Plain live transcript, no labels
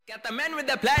Got the man with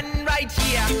the plan right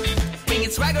here. Bringing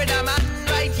swag with the man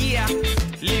right here.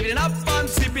 Living up on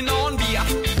sipping on beer.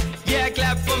 Yeah,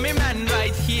 clap for me man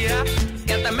right here.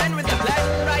 Got the man with the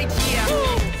plan right here.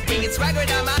 Bringing swag with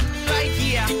the man right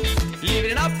here.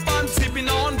 Living up on sipping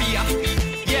on beer.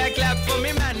 Yeah, clap for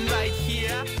me man right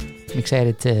here. I'm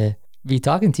excited to be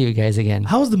talking to you guys again.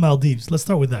 How's the Maldives? Let's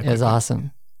start with that. It was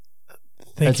awesome.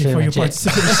 Thank That's you for your pretty much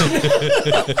participation.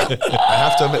 I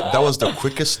have to admit, that was the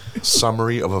quickest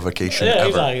summary of a vacation ever.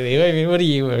 exactly. I mean, what do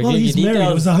you? Well, he's married.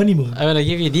 It was a honeymoon. I'm gonna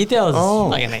give you details.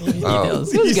 Oh. I'm gonna give you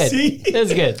details. It was You good. see? It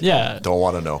was good. Yeah. Don't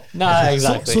want to know. No,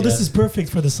 exactly. So this is perfect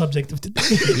for the subject of today.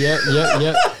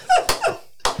 Yeah.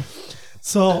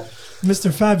 So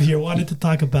Mr. Fab here wanted to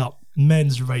talk about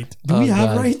men's right. Do we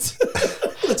have God. rights?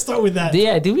 Let's start with that.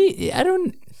 Yeah. Do we? I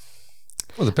don't.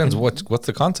 Well, it depends. What's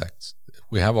the context?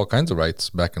 We have all kinds of rights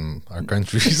back in our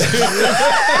countries.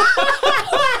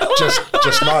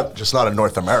 just not in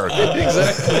North America.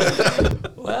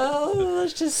 Exactly. Well,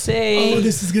 let's just say. Oh,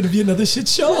 this is gonna be another shit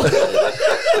show.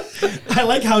 I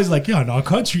like how he's like, yeah, in our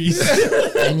countries.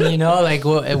 And you know, like,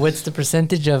 what's the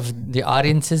percentage of the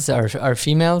audiences are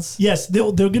females? Yes,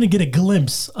 they're gonna get a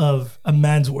glimpse of a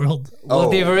man's world Well,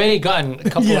 they've already gotten a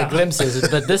couple Yeah. of glimpses,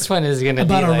 but this one is gonna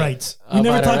about be our like, rights. We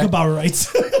never about our talk right- about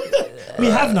rights. We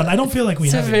have none. I don't feel like we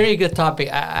It's a have. very good topic.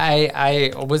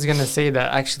 I was gonna say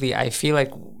that actually I feel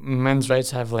like men's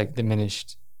rights have like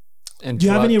diminished. Do you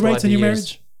have any rights in your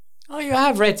marriage? Oh, you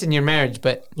have rights in your marriage,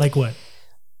 but Like what?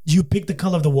 Do you pick the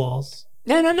color of the walls?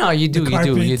 no. You do.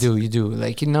 carpet.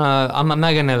 Like, you know, I'm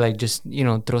not gonna like just, you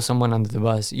know, throw someone under the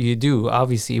bus. You do,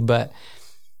 obviously, but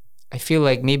I feel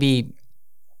like maybe.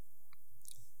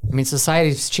 I mean,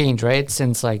 society's changed, right?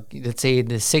 Since like, let's say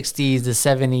the 60s, the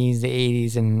 70s, the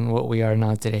 80s, and what we are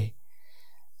now today.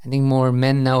 I think more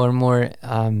men now are more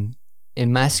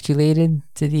emasculated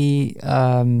to the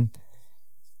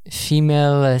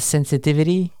female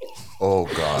sensitivity. Oh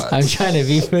God. I'm trying to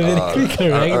be politically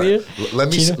correct here.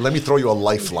 Let me throw you a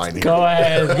lifeline here. Go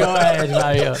ahead,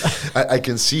 Mario. I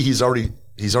can see he's already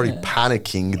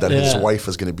panicking that his Yeah. wife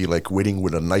is going to be like waiting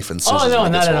with a knife and scissors. Oh no,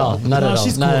 when he not gets at all. home. Not at all.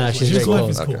 she's No, cool. no, she's His very wife cool.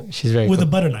 is cool. She's very With cool.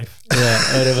 a butter knife.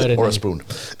 Yeah, Or a spoon.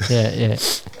 Yeah.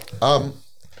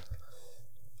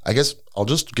 I guess I'll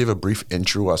just give a brief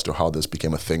intro as to how this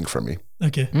became a thing for me.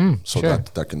 Okay. So Sure.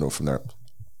 that can go from there.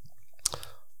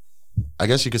 I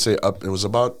guess you could say it was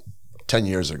about 10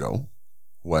 years ago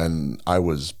when I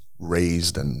was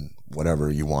raised, and whatever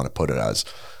you want to put it as,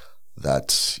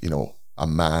 that, you know, a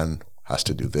man has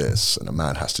to do this and a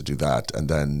man has to do that. And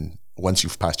then once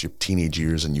you've passed your teenage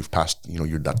years and you've passed, you know,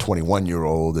 you're that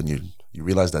 21-year-old and you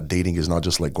realize that dating is not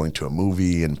just like going to a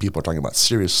movie and people are talking about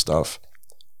serious stuff.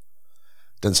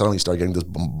 Then suddenly you start getting this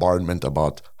bombardment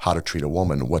about how to treat a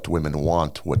woman, what women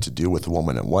want, what to do with a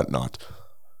woman and whatnot.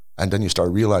 And then you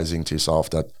start realizing to yourself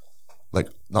that,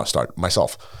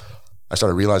 I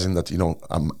started realizing that, you know,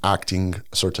 I'm acting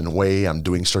a certain way, I'm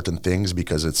doing certain things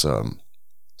because it's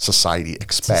society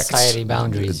expects. Society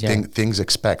boundaries, yeah. Things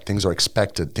are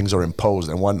expected, things are imposed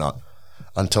and whatnot.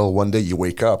 Until one day you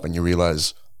wake up and you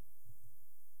realize,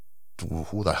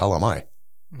 who the hell am I?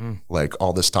 Like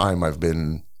all this time I've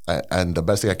been, and the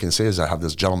best thing I can say is I have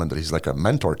this gentleman that he's like a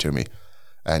mentor to me.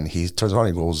 And he turns around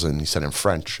and he goes, and he said in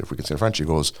French, if we can say in French, he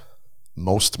goes,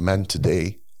 most men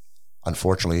today,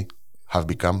 unfortunately, have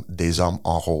become des hommes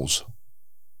en rose.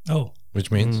 Oh,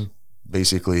 Which means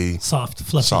Basically, soft,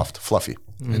 fluffy. soft, fluffy.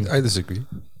 I disagree.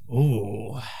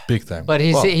 Ooh. Big time. But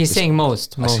he's saying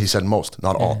most. He said most,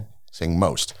 not all. Saying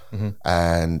most.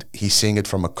 And he's seeing it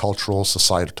from a cultural,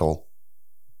 societal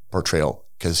portrayal,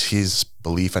 because his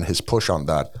belief and his push on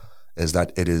that is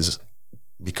that it is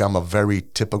become a very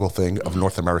typical thing of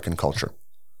North American culture.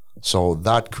 So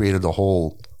that created a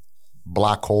whole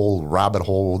black hole, rabbit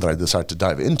hole that I decided to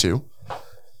dive into.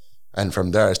 And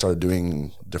from there, I started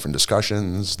doing different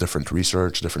discussions, different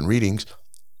research, different readings.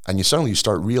 And you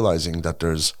start realizing that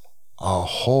there's a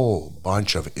whole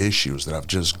bunch of issues that have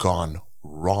just gone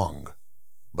wrong.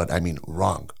 But I mean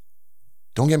wrong.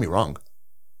 Don't get me wrong.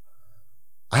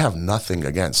 I have nothing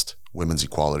against women's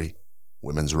equality,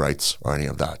 women's rights, or any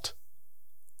of that.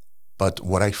 But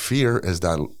what I fear is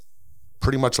that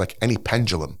pretty much like any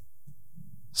pendulum,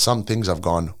 some things have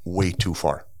gone way too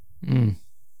far. Can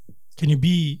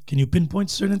you pinpoint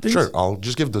certain things? Sure, I'll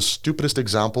just give the stupidest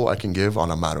example I can give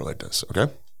on a matter like this,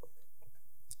 okay?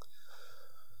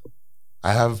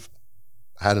 I have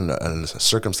had a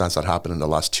circumstance that happened in the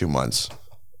last 2 months.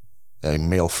 A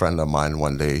male friend of mine,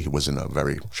 one day, he was in a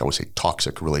very, shall we say,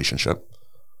 toxic relationship,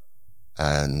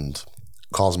 and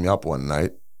calls me up one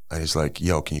night, and he's like,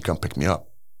 yo, can you come pick me up?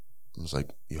 I was like,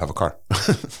 you have a car?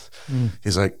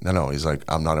 He's like, no. He's like,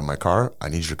 I'm not in my car. I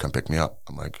need you to come pick me up.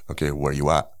 I'm like, okay, where are you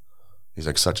at? He's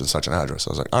like, such and such an address.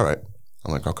 I was like, all right.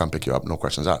 I'm like, I'll come pick you up. No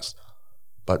questions asked.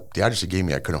 But the address he gave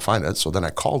me, I couldn't find it. So then I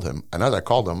called him. And as I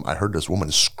called him, I heard this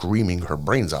woman screaming her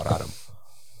brains out at him.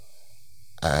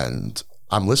 And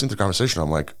I'm listening to the conversation.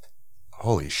 I'm like,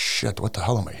 holy shit, what the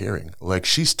hell am I hearing? Like,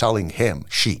 she's telling him,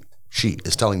 she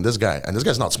is telling this guy, and this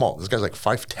guy's not small. This guy's like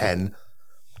 5'10",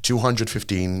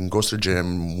 215, goes to the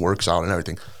gym, works out and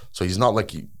everything. So he's not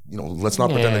like, let's not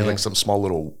pretend he's like some small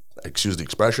little, excuse the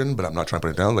expression, but I'm not trying to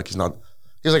put it down. Like, he's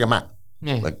like a man.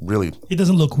 Yeah. Like, really. He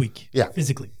doesn't look weak. Yeah.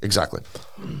 Physically. Exactly.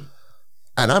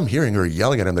 And I'm hearing her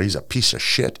yelling at him that he's a piece of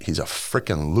shit. He's a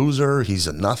freaking loser. He's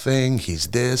a nothing. He's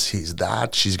this, he's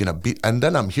that. She's going to beat. And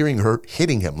then I'm hearing her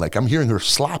hitting him. Like, I'm hearing her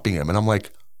slapping him. And I'm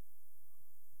like,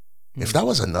 if that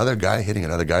was another guy hitting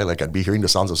another guy, like, I'd be hearing the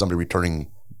sounds of somebody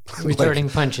returning punches.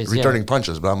 Returning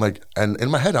punches. But I'm like, and in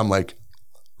my head, I'm like,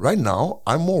 right now,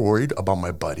 I'm more worried about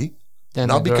my buddy.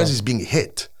 Not because he's being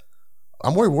hit.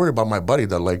 I'm more worried about my buddy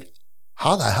that, like,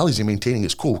 how the hell is he maintaining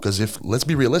his cool? Because let's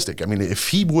be realistic. I mean, if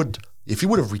he would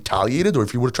have retaliated or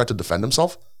if he would have tried to defend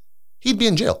himself, he'd be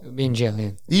in jail.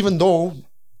 Yeah. Even though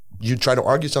you try to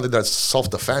argue something that's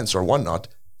self-defense or whatnot,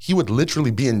 he would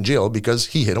literally be in jail because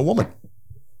he hit a woman.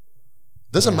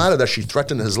 Doesn't matter that she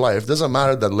threatened his life. Doesn't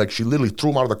matter that, like, she literally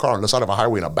threw him out of the car on the side of a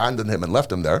highway and abandoned him and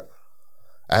left him there.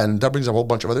 And that brings up a whole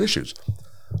bunch of other issues.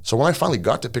 So when I finally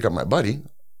got to pick up my buddy,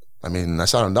 I mean, I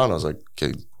sat him down. I was like,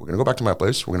 okay, we're going to go back to my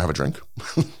place. We're going to have a drink.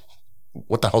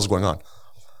 What the hell's going on?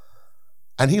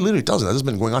 And he literally tells me that this has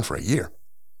been going on for a year.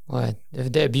 What?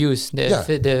 The abuse,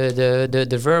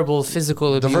 the verbal,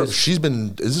 physical abuse. This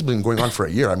has been going on for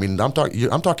a year. I mean, I'm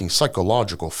talking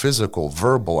psychological, physical,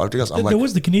 verbal, everything else. There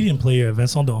was the Canadian player,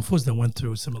 Vincent D'Anfos, that went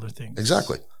through similar things.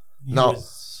 Exactly. He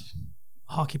was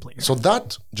a hockey player. So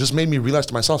that just made me realize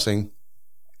to myself saying,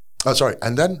 oh, sorry.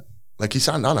 And then, like, he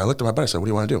sat down, I looked at my buddy, I said, what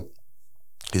do you want to do?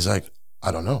 He's like,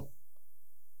 I don't know.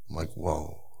 I'm like,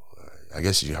 whoa, I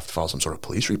guess you have to file some sort of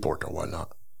police report or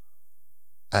whatnot.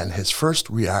 And his first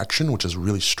reaction, which has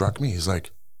really struck me, he's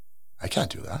like, I can't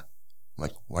do that. I'm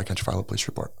like, why can't you file a police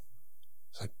report?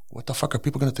 He's like, what the fuck are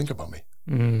people going to think about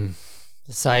me?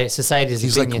 Society's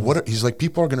opinion. He's like,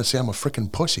 people are going to say I'm a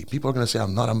freaking pussy. People are going to say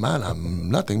I'm not a man.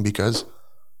 I'm nothing because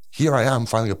here I am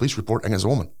filing a police report against a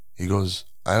woman. He goes,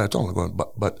 and I told him,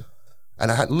 but,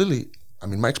 and I had literally, I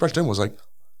mean, my expression to him was like,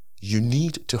 you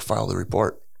need to file the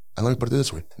report. And let me put it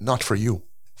this way, not for you,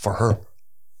 for her.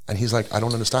 And he's like, I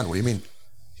don't understand. What do you mean?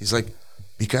 He's like,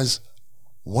 because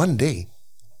one day,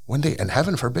 and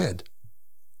heaven forbid,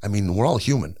 I mean, we're all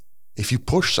human. If you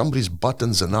push somebody's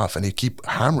buttons enough and you keep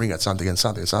hammering at something,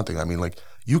 I mean, like,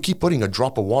 you keep putting a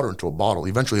drop of water into a bottle,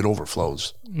 eventually it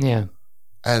overflows. Yeah.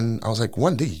 And I was like,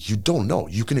 one day, you don't know.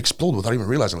 You can explode without even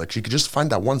realizing. Like, you could just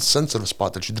find that one sensitive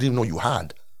spot that you didn't even know you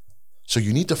had. So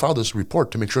you need to file this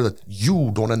report to make sure that you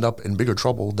don't end up in bigger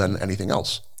trouble than anything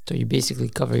else. So you basically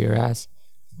cover your ass.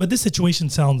 But this situation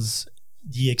sounds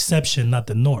the exception, not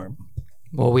the norm.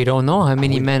 Well, we don't know how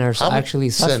many men are actually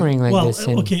suffering like this.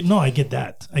 Okay, no, I get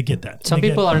that. Some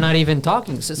people are not even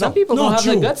talking. So some people don't have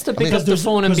the guts to pick up the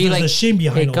phone and be like,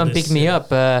 hey, come pick me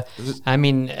up. I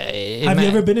mean... have you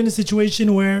ever been in a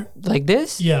situation where... Like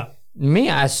this? Yeah. Me,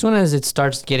 as soon as it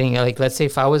starts getting, like, let's say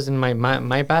if I was in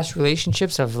my past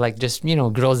relationships of, like, just,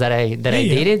 girls that I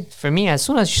dated, for me, as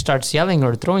soon as she starts yelling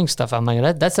or throwing stuff, I'm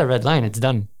like, that's a red line. It's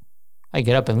done. I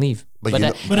get up and leave. But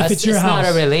if it's your house,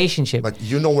 not a relationship. But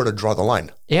you know where to draw the line.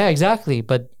 Yeah, exactly.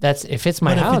 But if it's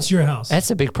my house, if it's your house,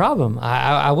 that's a big problem.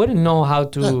 I wouldn't know how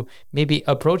to maybe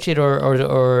approach it,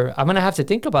 or I'm gonna have to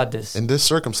think about this. In this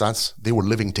circumstance, they were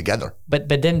living together. But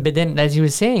then, as you were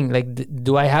saying, like,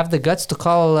 do I have the guts to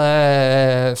call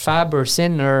Fab or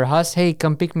Sin or Huss? Hey,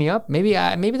 come pick me up. Maybe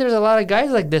there's a lot of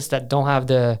guys like this that don't have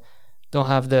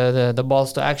the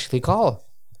balls to actually call.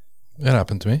 It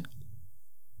happened to me.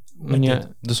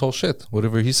 This whole shit,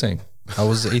 whatever he's saying. I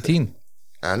was 18.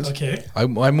 And? Okay.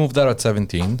 I moved out at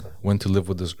 17, went to live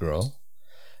with this girl.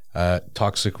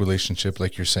 Toxic relationship,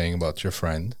 like you're saying about your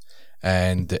friend.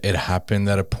 And it happened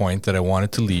at a point that I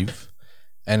wanted to leave.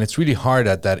 And it's really hard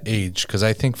at that age, because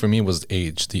I think for me it was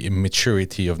age, the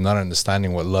immaturity of not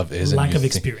understanding what love is. Lack of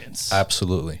experience.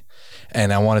 Absolutely.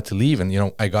 And I wanted to leave.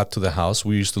 And, I got to the house.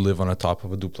 We used to live on the top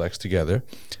of a duplex together.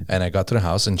 And I got to the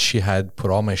house and she had put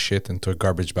all my shit into a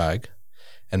garbage bag.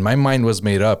 And my mind was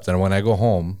made up that when I go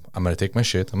home, I'm going to take my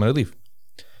shit, I'm going to leave.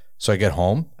 So I get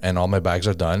home and all my bags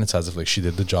are done. It's as if like she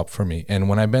did the job for me. And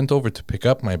when I bent over to pick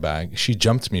up my bag, she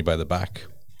jumped me by the back.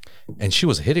 And she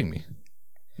was hitting me.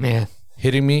 Yeah.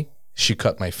 Hitting me. She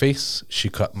cut my face. She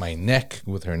cut my neck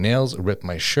with her nails, ripped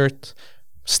my shirt,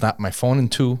 snapped my phone in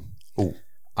two. Ooh.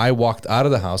 I walked out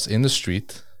of the house in the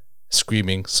street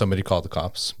screaming, somebody called the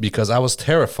cops, because I was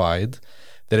terrified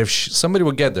that if somebody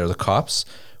would get there, the cops,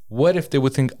 what if they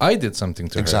would think I did something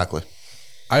to her? Exactly.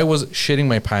 I was shitting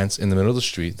my pants in the middle of the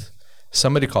street.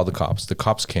 Somebody called the cops. The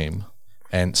cops came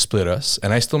and split us.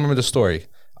 And I still remember the story.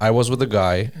 I was with a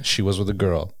guy. She was with a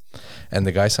girl. And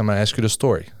the guy said, I'm going to ask you the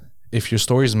story. If your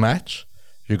stories match,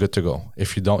 you're good to go.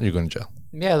 If you don't, you're going to jail.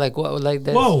 Yeah, like what? Like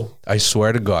that. Whoa. I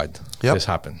swear to God, Yep. this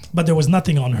happened. But there was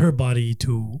nothing on her body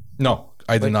to. No,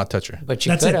 I did not touch her. But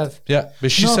you That's could it. have. Yeah,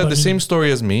 but she No, said but the he- same story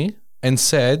as me and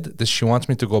said that she wants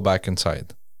me to go back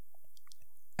inside.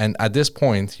 And at this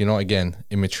point, you know, again,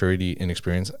 immaturity,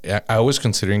 inexperience, I was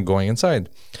considering going inside.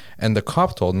 And the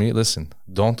cop told me, listen,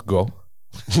 don't go.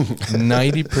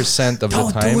 90% of the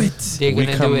Don't time, do it. They're we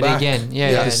gonna come do it back again.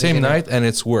 Yeah, the same they're gonna- night and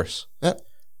it's worse. Yeah.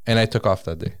 And I took off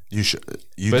that day. You should.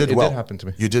 You But did it well. did happen to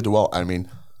me. You did well. I mean,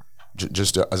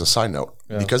 just as a side note,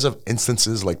 because of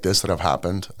instances like this that have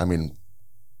happened, I mean,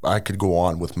 I could go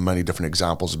on with many different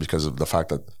examples because of the fact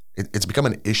that it's become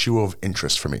an issue of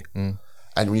interest for me.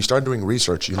 And when you start doing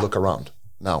research, you look around.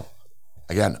 Now,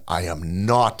 again, I am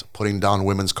not putting down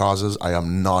women's causes. I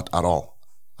am not at all.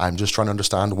 I'm just trying to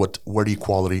understand where the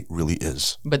equality really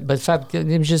is. But Fab, let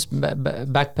me just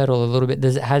backpedal a little bit.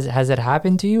 Has it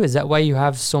happened to you? Is that why you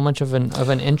have so much of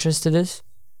an interest to this?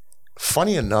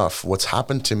 Funny enough, what's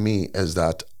happened to me is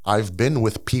that I've been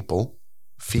with people,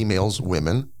 females,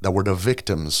 women, that were the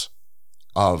victims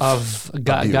of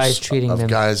abuse, guys treating of them,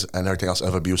 guys and everything else,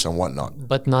 of abuse and whatnot.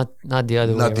 but not the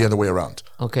other way. Not the around. other way around.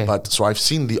 Okay. But so I've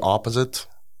seen the opposite.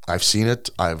 I've seen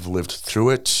it. I've lived through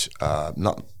it.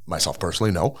 Not myself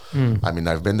personally, no. I mean,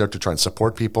 I've been there to try and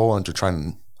support people and to try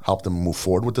and help them move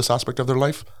forward with this aspect of their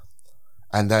life.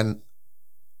 And then,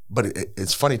 but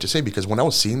it's funny to say because when I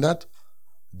was seeing that,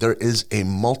 there is a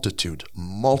multitude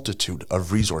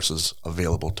of resources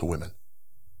available to women.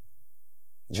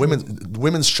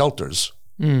 Women's shelters.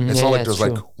 It's yeah, not like it's there's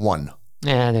true. like one.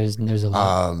 Yeah, there's a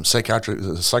lot. Psychiatric,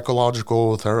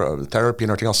 psychological therapy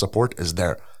and everything else support is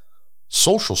there.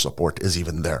 Social support is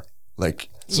even there. Like,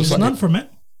 There's none for men.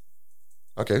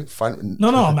 okay, fine. No,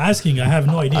 I'm asking. I have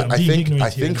no idea. I'm I being think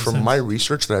ignorant here in a from sense. my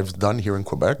research that I've done here in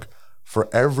Quebec, for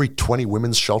every 20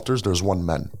 women's shelters, there's one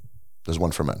man. There's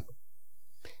one for men.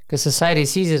 Because society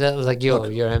sees it as like, yo,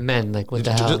 you're a man. Like, what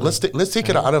the hell? Let's take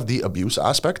it out of the abuse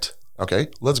aspect. Okay,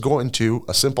 let's go into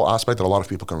a simple aspect that a lot of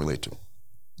people can relate to: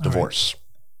 divorce.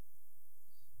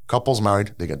 Couples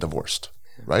married, they get divorced,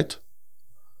 right?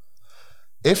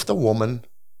 If the woman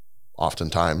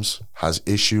oftentimes has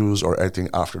issues or anything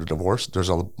after the divorce, there's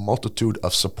a multitude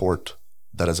of support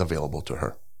that is available to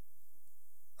her.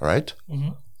 All right?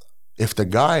 Mhm. If the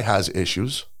guy has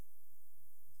issues,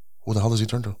 who the hell does he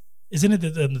turn to? Isn't it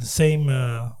the same?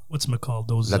 What's it called?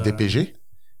 Those La DPG?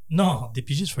 No,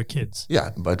 DPG is for kids. Yeah,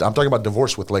 but I'm talking about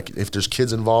divorce with like if there's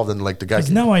kids involved and like the guy. Because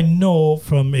now I know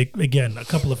from again, a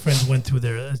couple of friends went through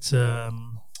there. It's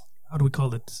how do we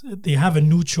call it? They have a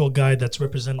neutral guy that's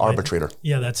represented. by- Arbitrator.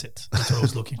 Yeah, that's it. That's what I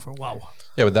was looking for. Wow.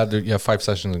 Yeah, but that you have 5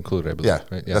 sessions included, I believe. Yeah,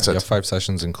 right? that's you it. have 5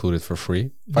 sessions included for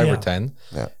free, 5 Yeah. or 10.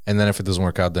 Yeah. And then if it doesn't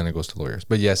work out, then it goes to lawyers.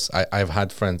 But yes, I've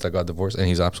had friends that got divorced, and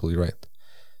he's absolutely right.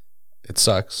 It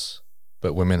sucks,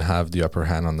 but women have the upper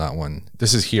hand on that one.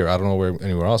 This is here. I don't know where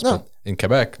anywhere else, No. but in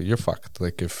Quebec, you're fucked.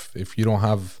 Like if you don't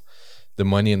have the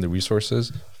money and the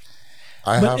resources,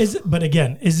 But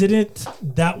again, isn't it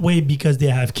that way because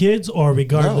they have kids, or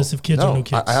regardless if kids or no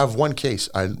kids? I have one case.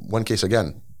 One case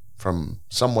again from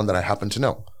someone that I happen to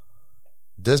know.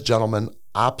 This gentleman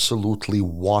absolutely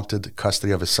wanted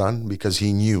custody of his son because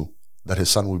he knew that his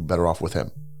son would be better off with him.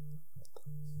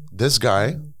 This guy,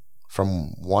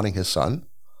 from wanting his son,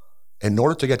 in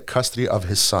order to get custody of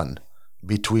his son,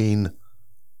 between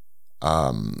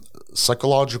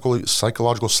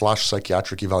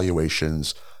psychological/psychiatric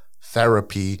evaluations,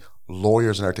 therapy,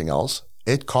 lawyers, and everything else,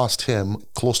 it cost him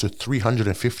close to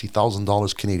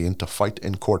 $350,000 Canadian to fight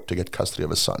in court to get custody of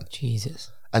his son.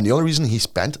 Jesus. And the only reason he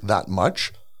spent that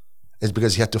much is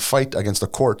because he had to fight against a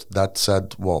court that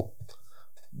said, well,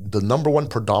 the number one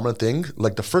predominant thing,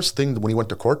 like the first thing when he went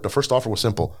to court, the first offer was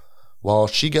simple. Well,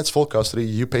 she gets full custody,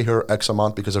 you pay her X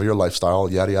amount because of your lifestyle,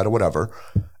 yada, yada, whatever,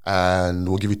 and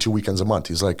we'll give you 2 weekends a month.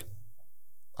 He's like,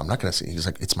 I'm not going to see. He's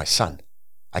like, it's my son.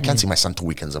 I can't see my son 2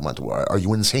 weekends a month. Are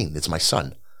you insane? It's my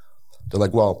son. They're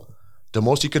like, well, the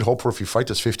most you could hope for if you fight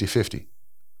is 50-50.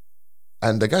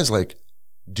 And the guy's like,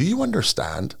 do you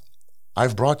understand?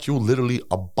 I've brought you literally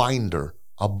a binder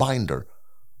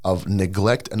of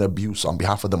neglect and abuse on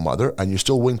behalf of the mother, and you're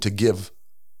still willing to give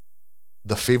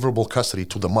the favorable custody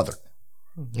to the mother.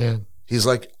 Yeah. He's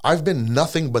like, I've been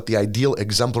nothing but the ideal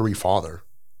exemplary father.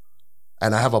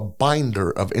 And I have a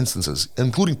binder of instances,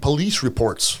 including police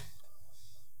reports.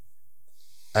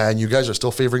 And you guys are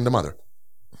still favoring the mother.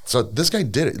 So this guy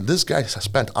did it. This guy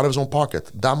spent out of his own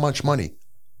pocket that much money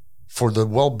for the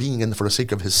well-being and for the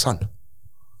sake of his son.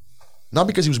 Not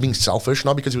because he was being selfish,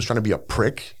 not because he was trying to be a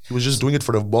prick. He was just doing it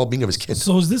for the well-being of his kids.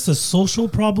 So is this a social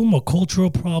problem, a cultural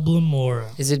problem, or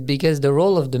Is it because the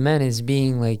role of the man is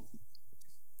being like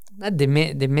not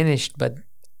diminished, but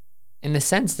in a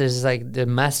sense, there's like the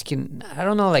masculine. I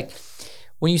don't know, like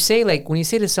when you say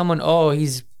to someone, "Oh,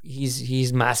 he's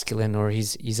masculine" or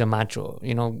he's a macho.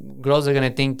 You know, girls are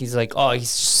gonna think he's like, "Oh, he's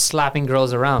slapping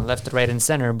girls around left, right, and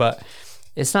center." But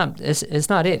it's not. It's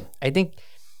not it. I think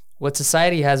what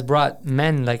society has brought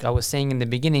men, like I was saying in the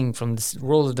beginning, from the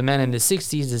role of the man in the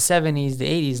 60s, the 70s, the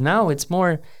 80s. Now it's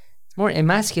more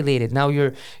emasculated. Now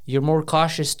you're more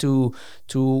cautious to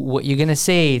what you're gonna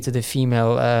say to the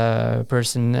female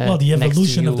person. well, the next to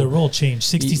evolution of you. the role changed.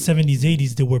 60s, 70s,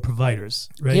 80s, they were providers,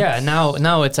 right? Yeah,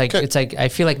 now it's like I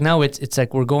feel like now it's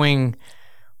like we're going.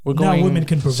 Now women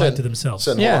can provide Sid, to themselves.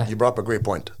 Sid, hold Yeah. on. You brought up a great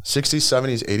point. 60s,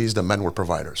 70s, 80s, the men were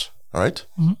providers. All right?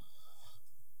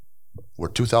 We're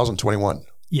 2021,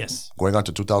 Yes. going on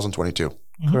to 2022.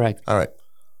 correct. All right.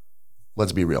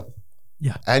 Let's be real.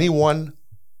 Yeah. Anyone,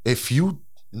 if you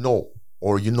know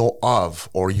or you know of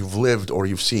or you've lived or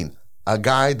you've seen a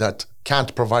guy that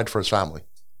can't provide for his family,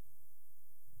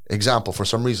 example, for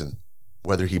some reason,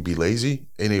 whether he be lazy,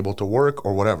 unable to work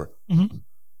or whatever,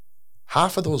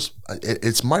 half of those,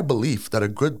 it's my belief that a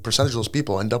good percentage of those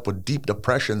people end up with deep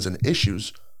depressions and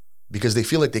issues because they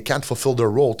feel like they can't fulfill their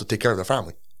role to take care of their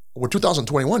family. We're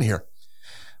 2021 here.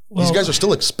 Well, These guys are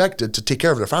still expected to take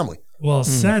care of their family. Well,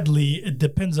 sadly, it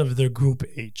depends of their group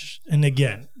age. And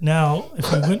again, now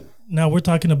now we're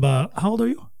talking about, how old are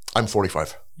you? I'm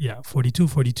 45. Yeah, 42,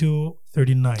 42,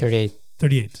 39. 38.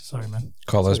 38. Sorry, man.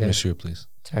 Call us okay. monsieur, please.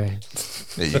 Sorry,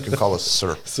 Yeah, you can call us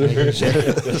sir.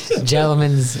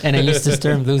 gentlemen's, and I use this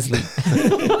term loosely.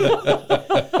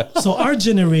 So our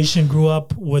generation grew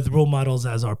up with role models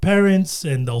as our parents,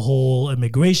 and the whole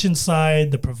immigration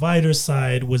side, the provider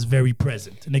side was very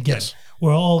present. And again, Yes.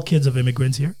 we're all kids of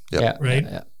immigrants here. Yep. Yeah, Right?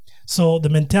 yeah. So the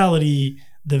mentality,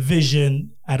 the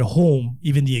vision at home,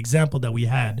 even the example that we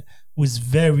had was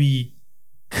very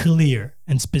clear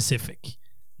and specific.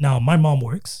 Now, my mom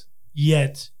works,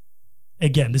 yet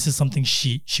again, this is something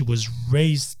she was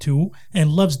raised to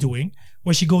and loves doing,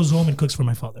 where she goes home and cooks for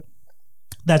my father.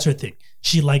 That's her thing.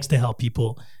 She likes to help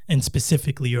people, and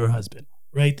specifically her husband,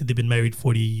 right? They've been married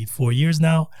 44 years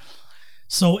now.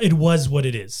 So it was what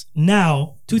it is.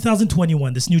 Now,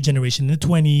 2021, this new generation in the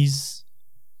 20s,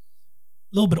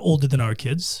 a little bit older than our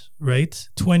kids, right?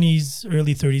 20s,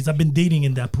 early 30s. I've been dating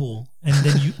in that pool. And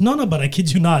then no, but I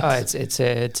kid you not. Oh, it's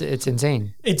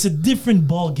insane. It's a different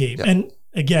ball game. Yeah. And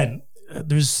again,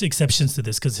 there's exceptions to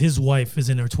this because his wife is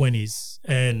in her 20s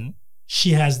and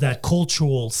she has that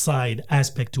cultural side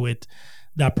aspect to it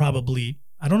that probably,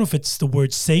 I don't know if it's the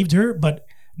word saved her, but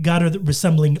got her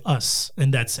resembling us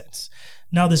in that sense.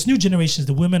 Now, this new generation,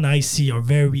 the women I see are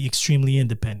very extremely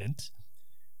independent.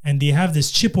 And they have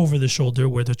this chip over the shoulder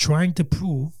where they're trying to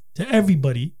prove to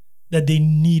everybody that they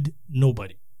need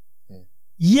nobody.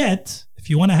 Yet, if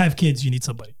you want to have kids, you need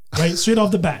somebody, right? Straight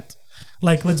off the bat.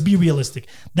 Like, let's be realistic.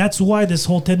 That's why this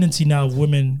whole tendency now of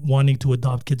women wanting to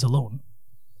adopt kids alone.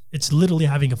 It's literally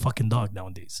having a fucking dog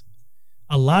nowadays.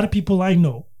 A lot of people I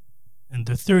know in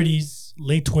their 30s,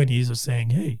 late 20s are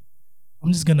saying, hey,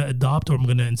 I'm just going to adopt or I'm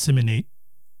going to inseminate.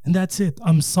 And that's it.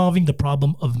 I'm solving the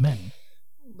problem of men.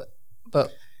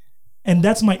 But And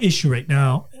that's my issue right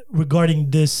now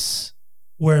regarding this,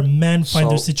 where men find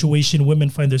their So- situation, women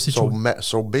find their So, situation.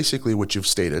 so basically, what you've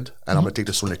stated, and I'm going to take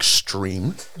this to an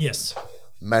extreme: Yes,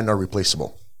 men are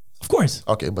replaceable. of course.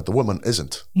 Okay, but the woman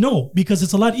isn't. No, because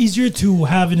it's a lot easier to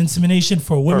have an insemination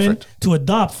for women, Perfect. to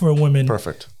adopt for a woman.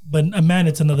 Perfect. But a man,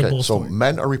 it's another Okay, bull so story.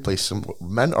 men are replaceable.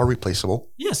 Men are replaceable.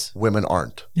 Yes. Women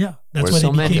aren't. Yeah. That's Where's- why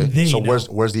So they men- became Okay, they. so now.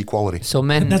 where's the equality? so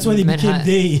men. That's why they men became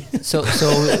they.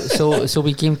 So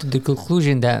we came to the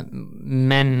conclusion that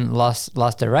men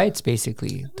lost their rights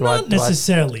basically. Not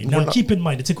necessarily. Now, keep in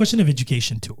mind, it's a question of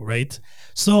education too, right?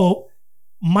 So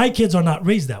my kids are not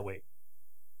raised that way.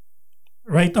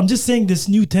 Right? I'm just saying this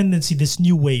new tendency, this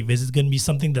new wave, is it going to be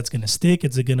something that's going to stick?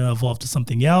 Is it going to evolve to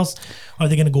something else? Are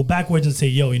they going to go backwards and say,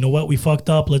 yo, you know what? We fucked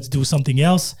up. Let's do something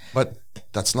else. But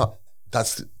that's not.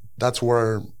 That's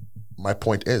where my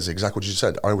point is. Exactly what you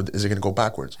said. Is it going to go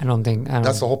backwards? I don't think.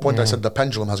 That's the whole point. Yeah. I said the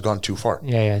pendulum has gone too far.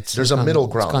 Yeah. There's a middle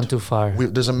ground. It's gone too far.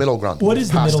 There's a middle ground. What is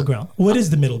the Past middle it. ground? What is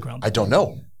the middle ground? I don't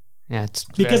know. Yeah, it's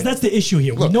Because that's the issue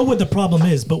here. We know what the problem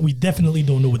is, but we definitely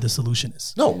don't know what the solution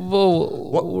is. No,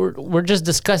 well, we're just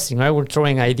discussing, right? We're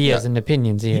throwing ideas and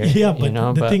opinions here. Yeah, but you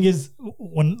know, the thing is,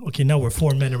 now we're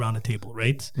 4 men around the table,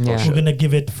 right? Yeah. We're gonna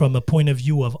give it from a point of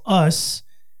view of us,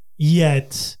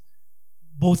 yet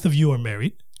both of you are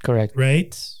married, correct.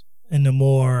 right? In a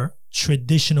more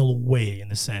traditional way,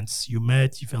 in a sense. You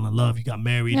met, you fell in love, you got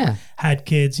married, Yeah. had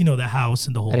kids, the house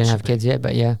and the whole I didn't have shebang. kids yet,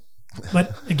 but yeah, But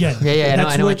again,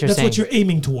 I know what you're that's saying. what you're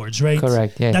aiming towards, right?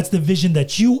 Correct, yeah. That's the vision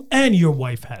that you and your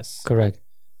wife has. correct.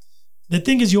 The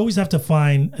thing is, you always have to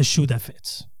find a shoe that fits.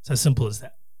 It's as simple as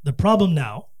that. The problem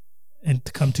now, and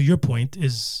to come to your point,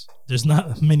 is there's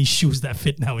not many shoes that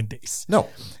fit nowadays. no.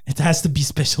 It has to be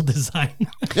special design.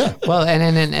 Yeah. Well, and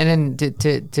then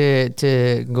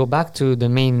to go back to the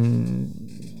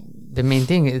main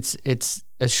thing, it's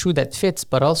a shoe that fits,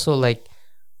 but also like,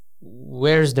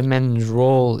 where's the men's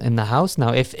role in the house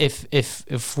now?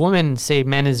 If women say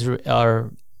men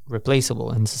are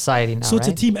replaceable in society now, So it's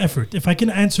a right? team effort. If I can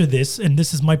answer this, and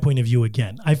this is my point of view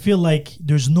again, I feel like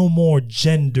there's no more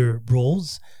gender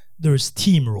roles. There's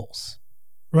team roles,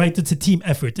 right? It's a team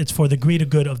effort. It's for the greater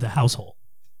good of the household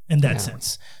in that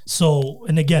sense. So,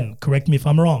 and again, correct me if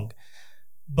I'm wrong,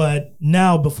 but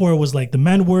now before it was like the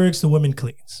man works, the woman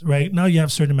cleans, right? Now you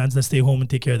have certain men that stay home and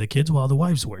take care of the kids while the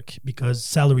wives work because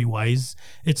salary wise,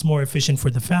 it's more efficient for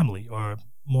the family or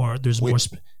there's more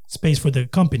space for the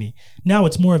company. Now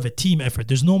it's more of a team effort.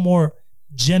 There's no more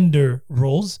gender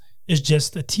roles. It's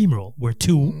just a team role where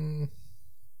two.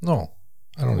 No,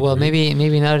 I don't. Well, agree.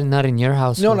 maybe not in your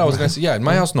house. No, I was gonna say in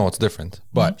my house. No, it's different.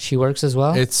 But She works as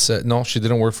well. it's no, she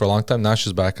didn't work for a long time. Now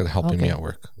she's back at helping me at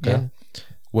work. Okay. Yeah.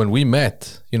 When we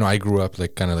met, I grew up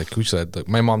like kind of like Kuch said. Like,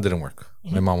 my mom didn't work.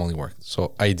 My mom only worked.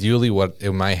 So ideally, what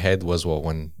in my head was, well,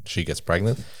 when she gets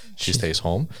pregnant, she stays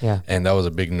home. Yeah. And that was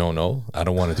a big no. I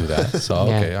don't want to do that. So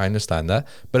Yeah. okay, I understand that.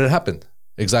 But it happened.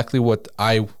 Exactly what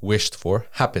I wished for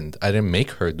happened. I didn't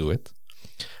make her do it.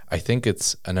 I think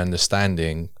it's an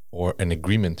understanding or an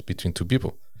agreement between two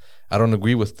people. I don't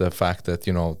agree with the fact that,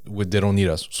 they don't need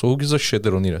us. So who gives a shit they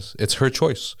don't need us? It's her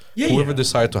choice. Yeah, Whoever yeah.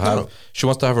 decided to have, she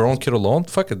wants to have her own kid alone,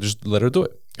 fuck it, just let her do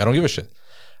it. I don't give a shit.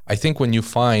 I think when you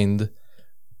find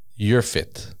your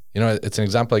fit, it's an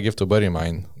example I give to a buddy of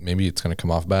mine. Maybe it's going to come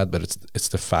off bad, but it's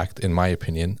the fact, in my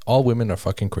opinion. All women are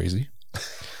fucking crazy.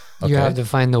 You have to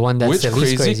find the one that's Which the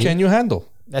least crazy. can you handle?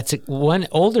 That's one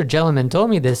older gentleman told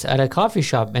me this at a coffee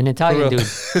shop, an Italian dude.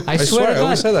 I swear to I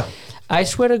always say God. that. I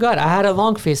swear to God, I had a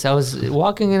long face. I was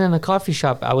walking in a coffee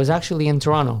shop. I was actually in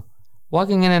Toronto,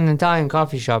 walking in an Italian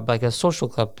coffee shop, like a social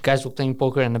club. Guys were playing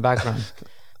poker in the background.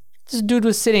 This dude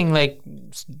was sitting like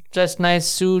just nice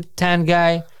suit, tan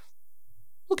guy,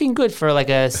 looking good for like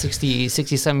a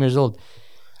 60-some years old.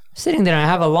 Sitting there, and I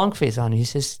have a long face on. He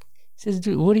says,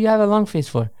 dude, what do you have a long face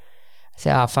for? I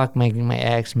said, fuck my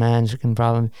ex, man, freaking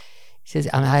problem. He says,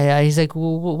 he's like,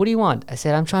 well, what do you want? I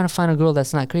said, I'm trying to find a girl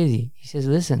that's not crazy. He says,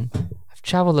 listen, I've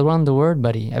traveled around the world,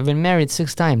 buddy. I've been married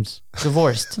 6 times,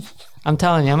 divorced. I'm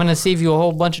telling you, I'm going to save you a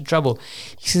whole bunch of trouble.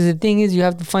 He says, the thing is, you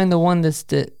have to find the one that's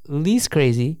the least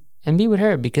crazy and be with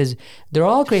her because they're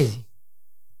all crazy.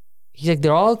 He's like,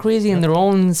 they're all crazy in their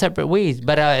own separate ways.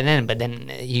 But then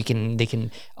they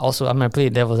can also, I'm going to play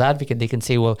devil's advocate. They can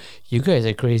say, well, you guys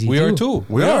are crazy We too. are too.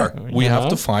 We are. We have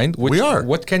to find which, We are.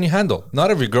 what can you handle. Not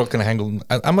every girl can handle.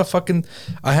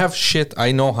 I have shit.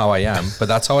 I know how I am, but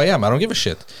that's how I am. I don't give a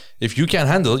shit. If you can't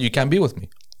handle it, you can't be with me.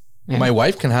 Yeah. My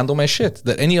wife can handle my shit.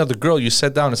 That any other girl you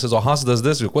sit down and says, oh, Hans does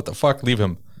this. You're like, what the fuck? Leave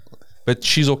him. But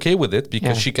she's okay with it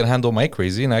because Yeah. she can handle my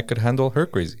crazy and I could handle her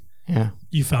crazy. Yeah.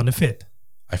 You found a fit.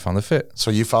 I found a fit.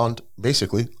 So you found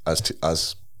basically,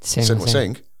 as Same Sid was thing.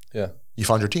 saying, Yeah. you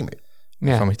found your teammate.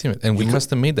 Yeah. From my teammate. And we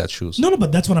custom made that shoes. No,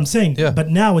 but that's what I'm saying. Yeah. But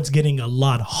now it's getting a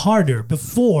lot harder.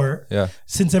 Before, Yeah.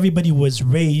 since everybody was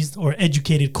raised or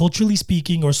educated culturally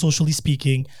speaking or socially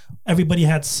speaking, everybody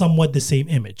had somewhat the same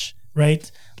image,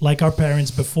 right? Like our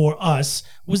parents before us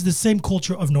was the same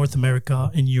culture of North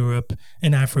America and Europe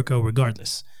and Africa,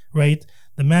 regardless, right?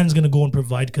 The man's gonna go and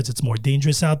provide because it's more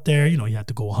dangerous out there. You have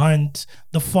to go hunt,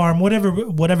 the farm,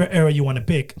 whatever era you want to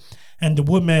pick, and the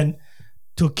woman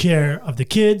took care of the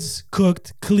kids,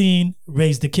 cooked, cleaned,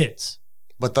 raised the kids.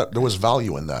 But there was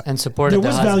value in that. And supported There the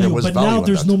was husband. value, There was but value now in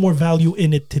there's that. no more value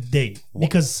in it today.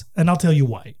 Because, and I'll tell you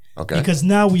why. Okay. Because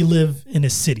now we live in a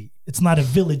city. It's not a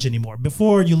village anymore.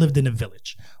 Before you lived in a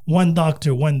village. One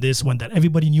doctor, one this, one that.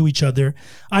 Everybody knew each other.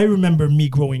 I remember me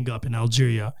growing up in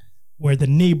Algeria where the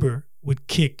neighbor would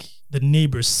kick the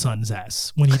neighbor's son's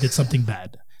ass when he did something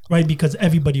bad, right? Because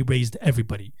everybody raised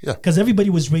everybody. Yeah. Because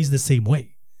everybody was raised the same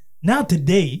way. Now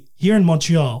today, here in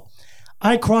Montreal,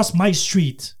 I cross my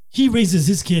street. He raises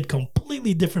his kid completely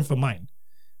completely different from mine.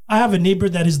 I have a neighbor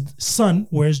that his son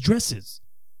wears dresses,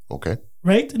 Okay.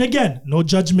 right? And again, no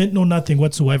judgment, no nothing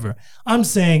whatsoever. I'm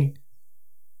saying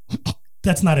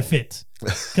that's not a fit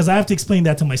because I have to explain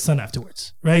that to my son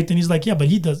afterwards, right? And he's like, yeah, but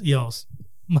he does. He else,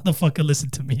 motherfucker, listen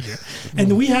to me here.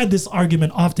 And we had this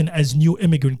argument often as new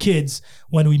immigrant kids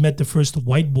when we met the first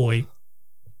white boy,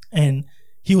 and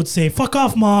he would say, "Fuck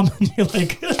off, mom." And you're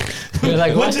like, You're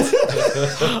like, what?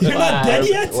 You're not dead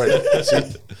yet? Wait,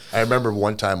 see, I remember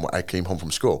one time I came home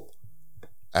from school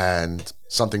and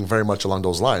something very much along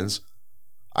those lines.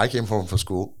 I came home from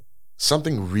school,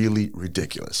 something really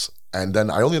ridiculous. And then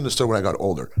I only understood when I got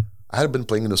older. I had been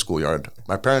playing in the schoolyard.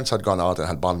 My parents had gone out and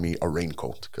had bought me a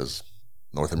raincoat because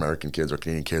North American kids or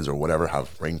Canadian kids or whatever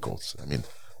have raincoats. I mean,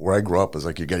 where I grew up is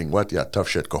like, you're getting wet. Yeah, tough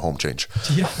shit. Go home, change.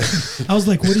 Yeah. I was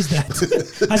like, what is that?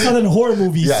 I saw that in horror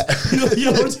movies. Yeah.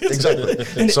 Exactly.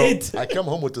 And So it. I come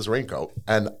home with this raincoat,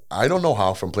 and I don't know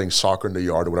how, from playing soccer in the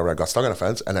yard or whatever, I got stuck on a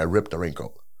fence and I ripped the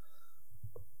raincoat.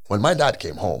 When my dad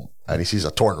came home and he sees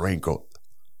a torn raincoat,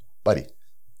 buddy,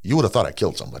 you would have thought I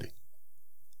killed somebody.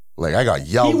 Like, I got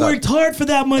yelled He at. worked hard for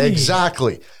that money.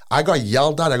 Exactly. I got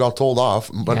yelled at. I got told off.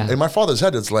 But Yeah. in my father's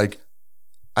head, it's like,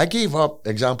 I gave up,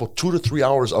 example, 2 to 3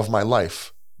 hours of my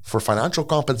life for financial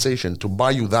compensation to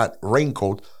buy you that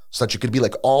raincoat so that you could be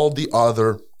like all the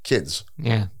other kids.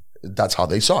 Yeah. That's how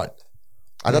they saw it.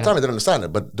 At that Yeah. time, I didn't understand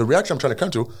it. But the reaction I'm trying to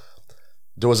come to,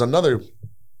 there was another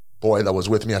boy that was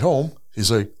with me at home.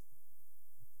 He's like,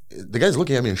 the guy's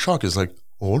looking at me in shock. He's like,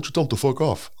 well, why don't you tell him to fuck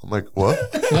off? I'm like, what?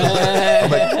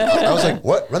 I was like,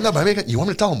 what? Run that by me again? You want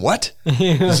me to tell him what?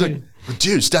 He's like,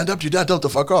 dude, stand up to your dad, tell him to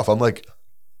fuck off. I'm like,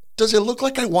 does it look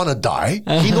like I want to die?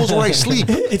 He knows where I sleep.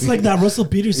 It's like that Russell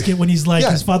Peters skit when he's like,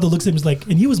 Yeah. his father looks at him, he's like,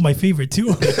 and he was my favorite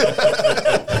too.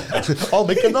 I'll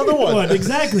make another one. What?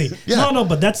 Exactly. Yeah. No,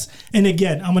 but that's, and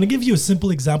again, I'm going to give you a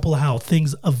simple example of how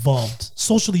things evolved.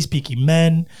 Socially speaking,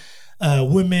 men,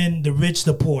 women, the rich,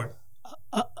 the poor.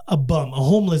 A bum, a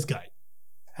homeless guy,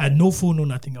 had no food, no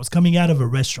nothing. I was coming out of a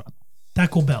restaurant,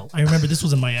 Taco Bell. I remember this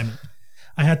was in Miami.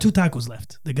 I had 2 tacos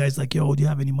left. The guy's like, yo, do you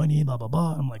have any money? Blah, blah,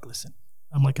 blah. I'm like, listen.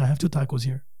 I'm like, I have 2 tacos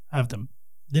here. Have them.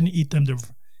 Didn't eat them.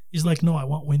 He's like, no, I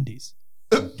want Wendy's.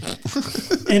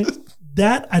 And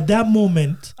that at that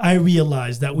moment, I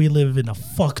realized that we live in a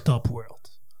fucked up world.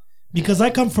 Because I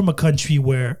come from a country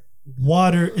where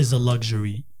water is a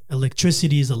luxury,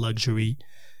 electricity is a luxury.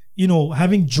 You know,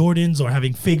 having Jordans or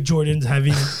having fake Jordans,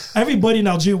 having everybody in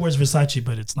Algeria wears Versace,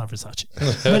 but it's not Versace.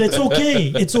 But it's okay.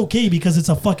 It's okay because it's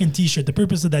a fucking t-shirt. The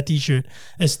purpose of that t-shirt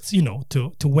is, you know,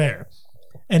 to wear.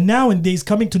 And nowadays,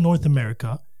 coming to North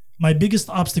America, my biggest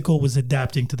obstacle was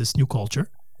adapting to this new culture.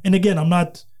 And again, I'm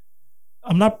not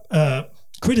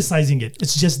criticizing it.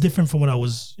 It's just different from what I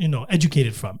was, you know,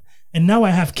 educated from. And now I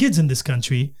have kids in this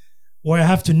country where I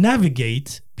have to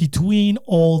navigate between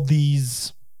all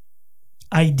these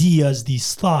ideas,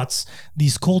 these thoughts,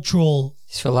 these cultural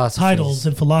These philosophies. titles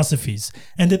and philosophies.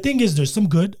 And the thing is, there's some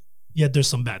good, yet there's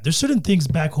some bad. There's certain things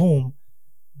back home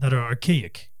that are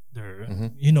archaic. They're,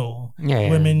 you know, Yeah.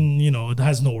 women, you know, it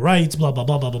has no rights, blah, blah,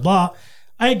 blah, blah, blah, blah.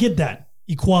 I get that,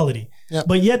 equality. Yeah.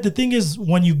 But yet the thing is,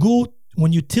 when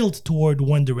you tilt toward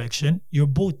one direction, your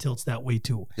boat tilts that way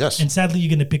too. Yes. And sadly, you're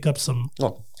going to pick up some Yeah.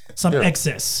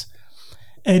 excess.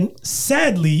 And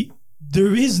sadly,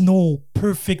 there is no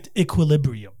perfect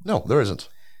equilibrium. No, there isn't.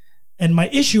 And my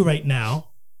issue right now,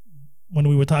 when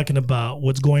we were talking about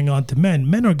what's going on to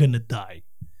men are going to die.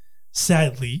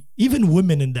 Sadly, even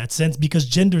women in that sense, because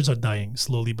genders are dying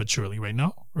slowly but surely right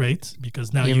now, right?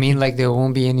 Because now You mean like there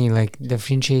won't be any like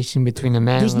differentiation between a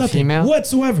man there's and a nothing female?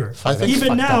 whatsoever. I think- Even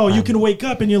Fucked now, up, you man. can wake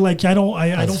up and you're like, I don't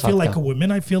That's feel like fucked a up.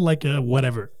 woman. I feel like a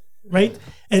whatever, right?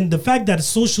 And the fact that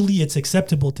socially it's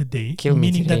acceptable today, Kill me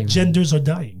meaning today, that man. genders are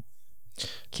dying.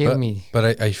 Kill me.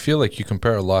 But I feel like you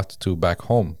compare a lot to back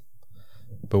home,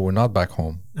 but we're not back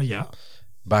home. Yeah.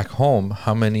 Back home,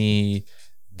 how many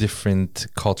different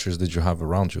cultures did you have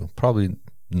around you? Probably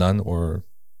none or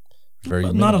very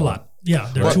Not a minimal. lot. Yeah,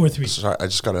 there are 2 or 3. Sorry, I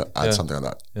just got to add Yeah. something on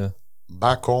that. Yeah.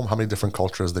 Back home, how many different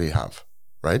cultures did he have?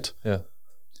 Right? Yeah.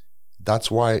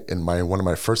 That's why in one of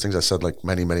my first things I said like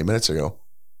many minutes ago,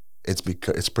 it's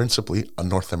because it's principally a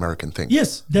North American thing.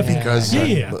 Yes, definitely. Because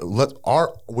yeah.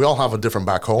 we all have a different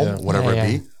back home, Yeah. whatever Yeah,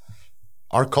 it be.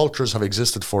 Our cultures have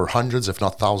existed for hundreds, if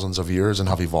not thousands of years and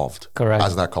have evolved Correct.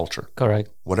 as that culture. Correct.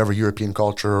 Whatever European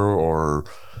culture or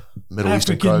Middle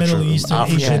Eastern African, culture, Middle Eastern,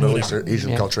 African, Asian, Middle whatever. Eastern, Asian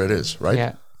Yeah. culture it is, right?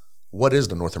 Yeah. What is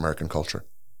the North American culture?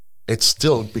 It's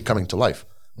still becoming to life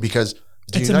because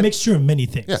It's a mixture of many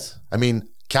things. Yeah. I mean,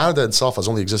 Canada itself has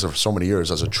only existed for so many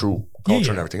years as a true culture Yeah.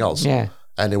 and everything else. Yeah.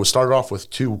 And it was started off with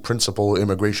two principal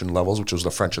immigration levels, which was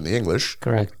the French and the English.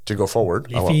 Correct. To go forward.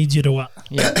 Les filles du roi.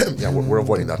 Yeah, we're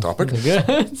avoiding that topic.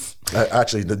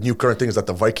 Actually, the new current thing is that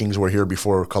the Vikings were here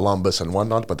before Columbus and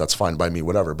whatnot, but that's fine by me,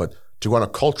 whatever. But to go on a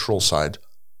cultural side,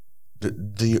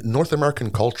 the North American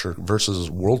culture versus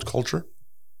world culture,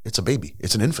 it's a baby.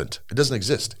 It's an infant. It doesn't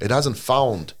exist. It hasn't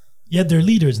found. Yet they're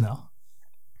leaders now.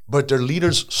 But they're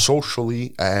leaders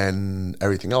socially and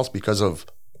everything else because of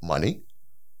money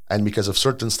and because of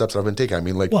certain steps that have been taken. I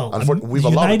mean, like, we've the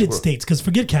allowed United States, because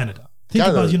forget Canada. Think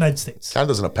about the United States.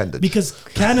 Canada's an appendage. Because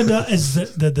Canada is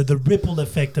the ripple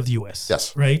effect of the US.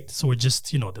 Yes. Right? So we're just,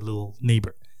 the little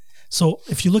neighbor. So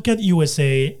if you look at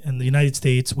USA and the United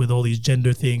States with all these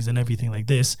gender things and everything like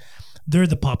this, they're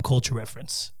the pop culture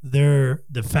reference. They're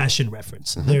the fashion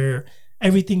reference. They're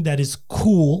everything that is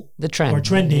cool The trend. or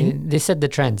trending They said the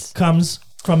trends. comes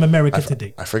from America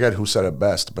today. I forget who said it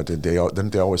best, but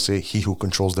didn't they always say, he who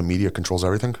controls the media controls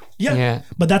everything? Yeah.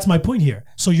 But that's my point here.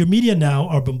 So your media now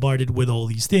are bombarded with all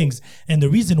these things. And the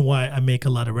reason why I make a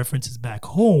lot of references back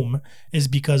home is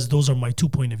because those are my 2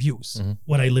 point of views.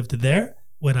 When I lived there,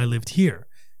 when I lived here.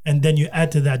 And then you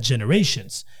add to that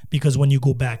generations. Because when you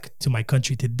go back to my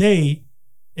country today,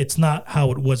 it's not how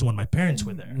it was when my parents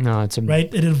were there. No, it's a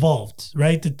Right? It evolved,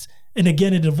 right? And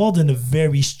again, it evolved in a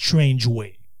very strange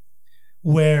way.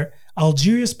 Where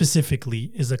Algeria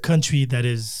specifically is a country that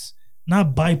is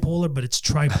not bipolar, but it's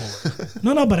tripolar.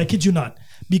 No, but I kid you not.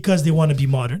 Because they want to be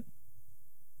modern,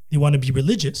 they want to be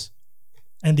religious,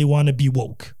 and they want to be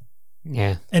woke.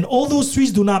 Yeah. And all those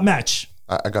threes do not match.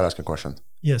 I got to ask a question.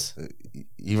 Yes.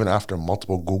 Even after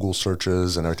multiple Google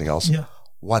searches and everything else, Yeah.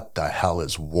 what the hell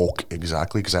is woke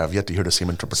exactly? Because I have yet to hear the same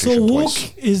interpretation So woke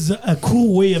twice. is a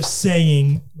cool way of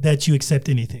saying that you accept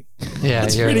anything. Yeah.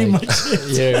 That's you're pretty like- much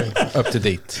it. you're- Up to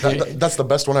date. That's the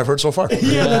best one I've heard so far.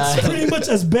 Yeah, that's pretty much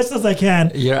as best as I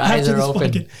can. Your eyes after are this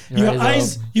open. podcast. Your Your eyes are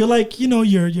eyes, you're like,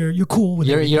 you're cool with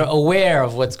it. You're aware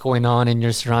of what's going on in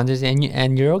your surroundings,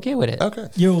 and you're okay with it. Okay.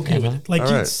 You're okay with it. Like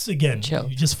All right. it's again, Chill.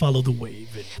 you just follow the wave.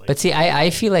 And like, But see, I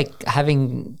feel like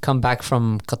having come back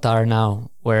from Qatar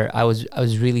now, where I was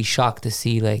really shocked to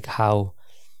see like how,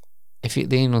 if you,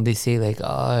 they say like,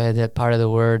 oh, that part of the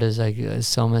word is like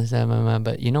so much,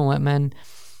 but you know what, man,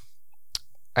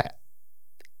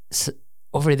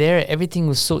 over there everything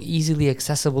was so easily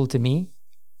accessible to me,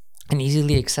 and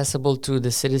easily accessible to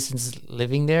the citizens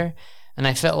living there, and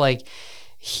I felt like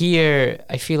here,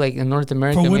 I feel like in North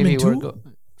America, For women maybe too?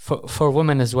 For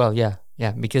women as well, yeah,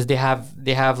 because they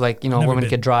have like Never women been.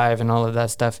 could drive and all of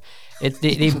that stuff.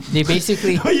 They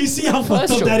basically. oh, you see how Well, fucked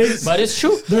that's up true. that is. But it's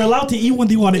true. They're allowed to eat when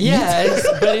they want to Yeah, eat.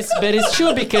 but it's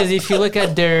true, because if you look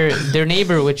at their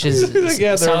neighbor, which is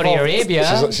they're Saudi involved.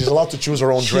 Arabia, She's allowed to choose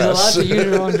her own she's allowed dress. to use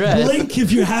her own dress. Blink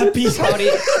if you're happy.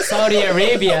 Saudi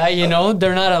Arabia,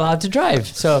 they're not allowed to drive.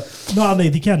 So No,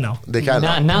 they can now. They can't.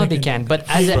 now they can. But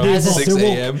as a, From as a, 6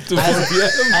 a.m. to 4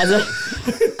 p.m.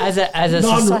 as a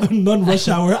society, Non-rush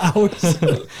hour hours.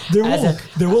 They're As a- woke.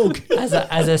 They're woke.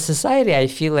 as a society, I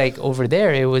feel like over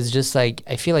there it was just like,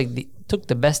 I feel like they took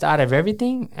the best out of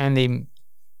everything, and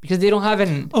because they don't have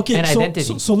an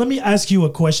identity. So let me ask you a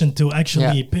question to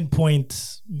actually Yeah.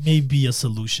 pinpoint maybe a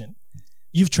solution.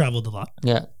 You've traveled a lot.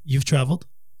 Yeah. You've traveled.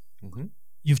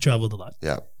 You've traveled a lot.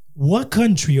 Yeah. What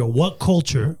country or what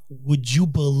culture would you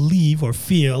believe or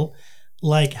feel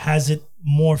like has it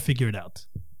more figured out?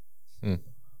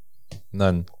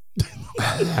 None.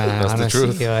 That's the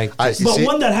truth. Like, I- just- But See,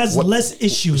 one that has what- less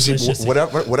issues. See, let's just say.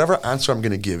 whatever answer I'm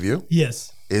going to give you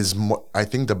Yes. is more, I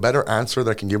think the better answer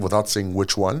that I can give without saying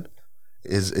which one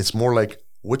is, it's more like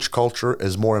which culture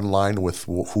is more in line with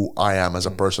who I am as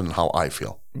a person and how I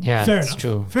feel. yeah, Fair that's enough.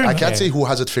 true. Fair I enough. can't say who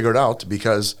has it figured out,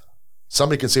 because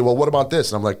somebody can say, well, what about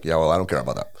this? And I'm like, yeah, well, I don't care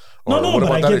about that. No, Or, no, what but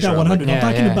about I get issue? that I'm 100. like, I'm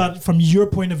talking yeah. about from your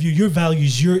point of view, your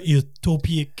values, your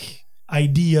utopic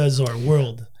ideas or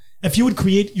world. If you would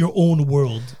create your own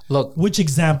world, Look, which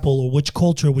example or which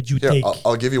culture would you Here, take?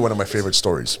 I'll give you one of my favorite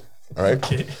stories. All right.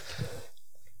 Okay.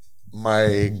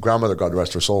 My grandmother, God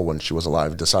rest her soul, when she was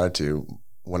alive,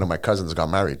 one of my cousins got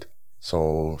married.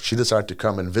 So she decided to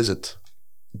come and visit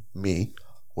me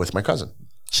with my cousin.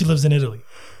 She lives in Italy.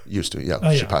 Used to, yeah.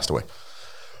 Oh, She yeah. passed away.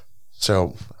 So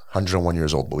 101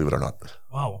 years old, believe it or not.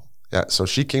 Wow. Yeah. So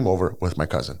she came over with my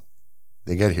cousin.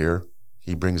 They get here.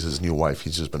 He brings his new wife.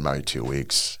 He's just been married 2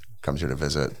 weeks. Comes here to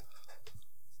visit.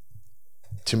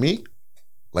 To me,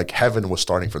 like heaven was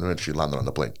starting from the minute she landed on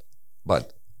the plane.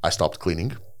 But I stopped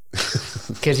cleaning.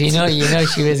 Because you know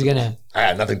she was gonna. I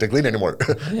had nothing to clean anymore.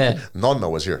 Yeah. Nonna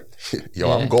was here.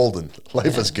 Yo, I'm golden.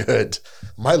 Life is good.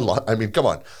 I mean, come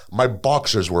on. My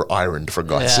boxers were ironed, for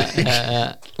God's sake.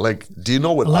 Like, do you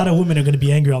know what? A lot of women are going to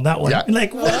be angry on that one. Yeah.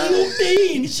 Like, what do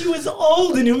you mean? She was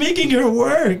old and you're making her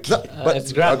work. But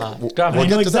It's grandma. we'll Grandma. I get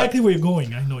know to exactly that. where you're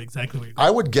going. I know exactly where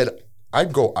you're going.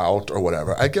 I'd go out or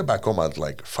whatever. I'd get back home at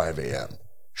like 5 a.m.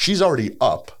 She's already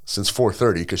up since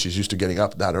 4:30 because she's used to getting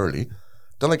up that early.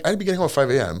 Then like I'd be getting home at 5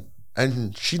 a.m.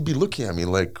 and she'd be looking at me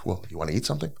like, well, you want to eat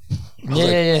something? I was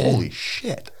Yeah. Holy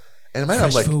shit. And in my head,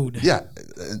 I'm Fresh like, food. yeah.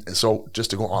 And so just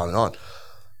to go on and on.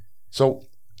 So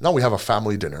now we have a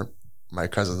family dinner. My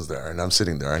cousin's there and I'm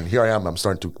sitting there and here I am. I'm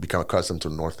starting to become accustomed to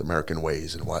North American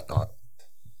ways and whatnot.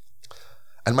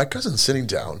 And my cousin's sitting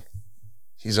down.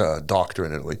 He's a doctor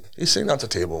in Italy. He's sitting at the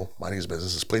table, minding his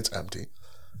business. His plate's empty.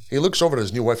 He looks over at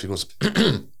his new wife. He goes,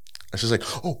 and she's like,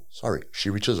 oh, sorry.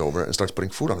 She reaches over and starts putting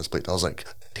food on his plate. I was like,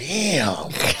 damn.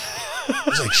 I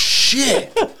was like,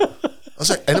 shit. I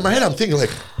was like, and in my head, I'm thinking like,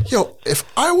 yo, if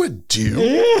I would do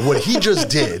what he just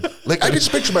did, like I could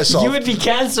just picture myself. You would be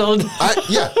canceled.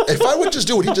 If I would just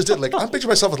do what he just did, like I'm picturing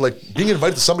myself as like being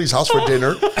invited to somebody's house for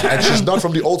dinner and she's not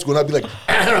from the old school and I'd be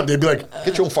like, they'd be like,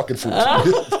 get your own fucking food.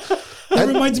 That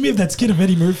reminds me of that skit of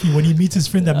Eddie Murphy when he meets his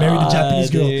friend that married a Japanese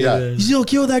girl. dude. Yeah. He's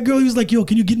like, yo, that girl. He was like, yo,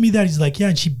 can you get me that? He's like, yeah,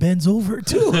 and she bends over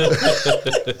too.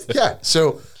 Yeah.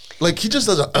 So like he just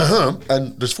does a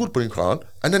and there's food putting on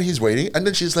and then he's waiting and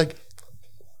then she's like,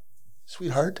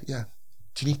 sweetheart, yeah.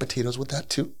 Do you need potatoes with that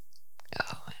too?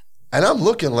 And I'm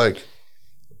looking like,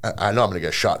 I know I'm gonna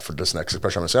get shot for this next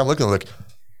expression I'm gonna say. I'm looking like,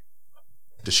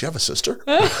 does she have a sister?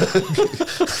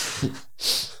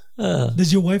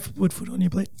 Does your wife put food on your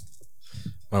plate?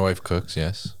 My wife cooks,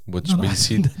 yes. Which No, no, we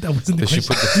see. that wasn't the Does she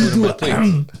question. put the food on my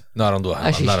plate? No, I don't do it. I'm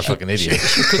Actually, not a she- fucking idiot.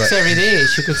 She cooks every day.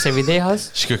 She cooks every day,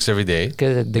 Hus? She cooks every day.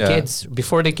 Because the Yeah. kids,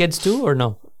 before the kids too, or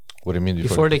no? What do you mean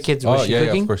Before the kids, was she yeah,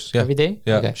 cooking of course. Yeah. every day?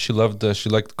 Yeah, Okay. she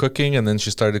liked cooking, and then she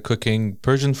started cooking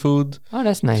Persian food Oh,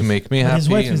 that's nice. to make me But happy. his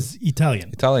wife and is Italian.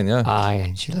 Italian, yeah.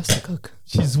 Yeah, she loves to cook.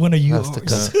 She's one of you. Loves to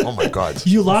cook. Oh my God.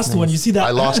 You lost one. You see that?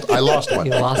 I lost one.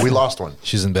 You lost We one. lost one.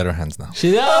 She's in better hands now.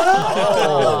 She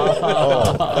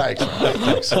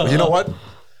Thanks. You know what?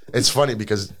 It's funny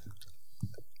because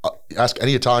ask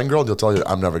any Italian girl, they'll tell you,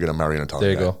 I'm never going to marry an Italian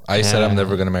There you guy. go. I said I'm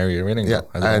never gonna marry a Iranian Yeah. girl.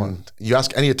 I don't want. And you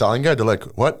ask any Italian guy, they're like,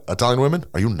 what? Italian women?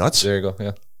 Are you nuts? There you go.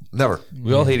 Yeah, Never.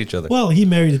 we all hate each other. Well, he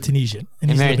married a Tunisian, and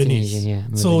He he's married Lebanese. Tunisian, yeah.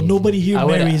 So Lebanese. nobody here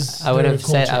marries. I would their have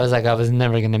said, culture. I was like, I was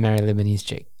never going to marry a Lebanese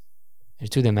chick. They're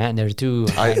too demand. They're too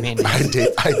high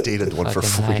maintenance. I dated one for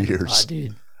Fucking 4 high. years. Oh,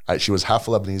 dude. She was half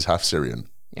Lebanese, half Syrian.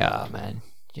 Yeah, man.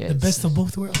 Yeah, the best of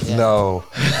both worlds. No.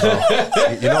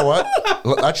 You know what?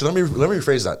 Actually, let me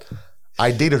rephrase that. I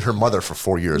dated her mother for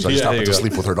 4 years. I just Yeah, there happened you to go.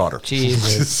 sleep with her daughter.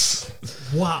 Jesus.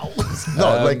 Wow.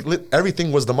 No,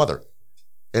 everything was the mother.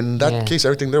 In that Yeah. case,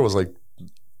 everything there was like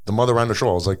the mother ran the show.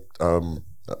 I was like,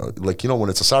 when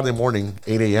it's a Saturday morning,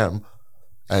 8 a.m.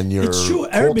 and you're It's true.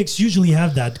 cold- Arabics usually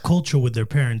have that culture with their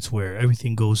parents where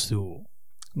everything goes through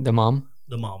The mom.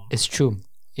 the mom. It's true.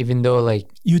 Even though, like,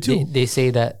 You too. they say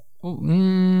that,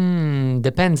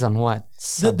 depends on what. Does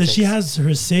she subjects. has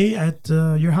her say at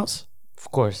your house?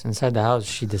 Of course, inside the house,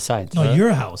 she decides. No,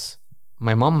 your house.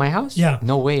 My mom, my house? Yeah.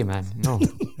 No way, man. No,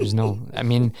 there's no. I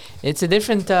mean, it's a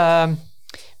different.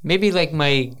 Maybe like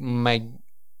my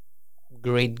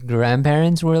great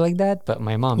grandparents were like that, but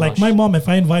my mom. Like no, my mom, if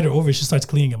I invite her over, she starts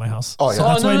cleaning at my house. Oh, yeah. So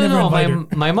that's why I never invite her.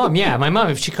 My mom, yeah, my mom.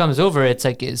 If she comes over, it's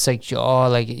like she,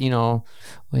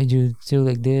 why did you do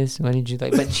like this? Why did you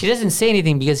like? But she doesn't say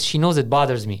anything because she knows it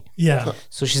bothers me. Yeah.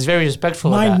 So she's very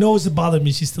respectful. of Mine that. knows it bothered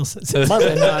me. She still says it. My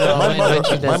when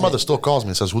she does my it. mother still calls me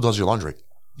and says, "Who does your laundry?"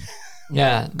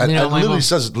 Yeah, And, you know, and my literally mom.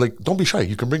 says, "Like, don't be shy.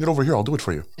 You can bring it over here. I'll do it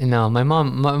for you." No, my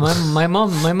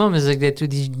mom is like that too.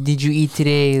 Did you eat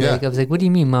today? Yeah. Like I was like, what do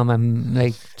you mean, mom? I'm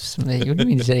like, what do you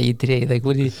mean did I eat today? Like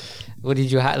what did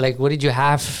you have? Like what did you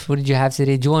have? What did you have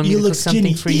today? Do you want me You to look cook something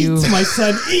skinny. for you? Eat, my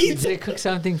son, eat. Did I cook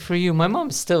something for you? My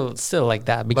mom's still like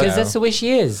that because But- that's the way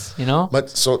she is, you know. But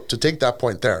so to take that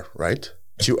point there, right?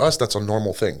 To us, that's a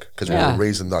normal thing because we Yeah. were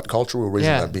raised in that culture. We were raised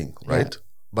Yeah. in that being, right?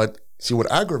 But see, what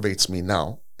aggravates me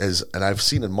now is, and I've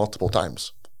seen it multiple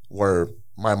times, where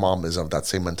my mom is of that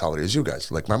same mentality as you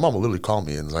guys. Like my mom will literally call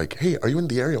me and like, "Hey, are you in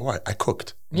the area? Why? I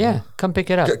cooked. Yeah, come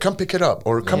pick it up. Come pick it up,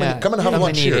 or come Yeah. and have Come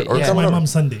lunch and eat here, it, or yeah. come My and mom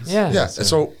Sundays. Yeah, Yeah, and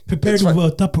so Prepared it's with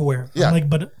fine. Tupperware. Yeah. I'm like,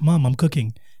 but mom, I'm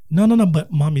cooking. No,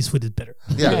 but mommy's food is better.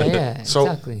 Yeah, So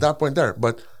exactly. that point there.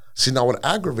 But see, now what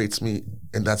aggravates me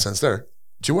in that sense there,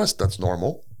 to us, that's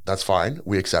normal. That's fine.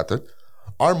 We accept it.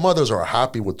 Our mothers are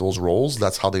happy with those roles.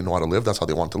 That's how they know how to live. That's how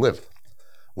they want to live.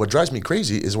 What drives me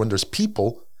crazy is when there's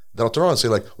people that'll turn around and say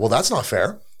like, well, that's not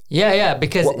fair. Yeah,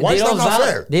 because Why is that not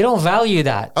fair? they don't value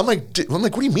that. I'm like,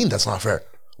 what do you mean that's not fair?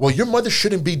 Well, your mother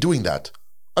shouldn't be doing that.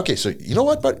 Okay, so you know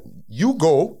what? But you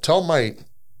go tell my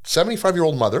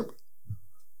 75-year-old mother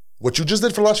what you just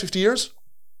did for the last 50 years.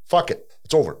 Fuck it,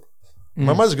 it's over.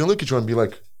 My mother's gonna look at you and be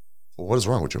like, well, what is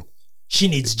wrong with you? She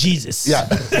needs Jesus. Yeah.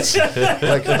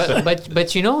 Like,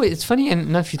 But you know, it's funny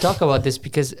enough you talk about this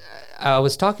because I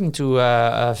was talking to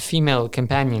a female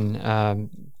companion.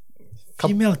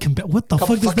 Female what the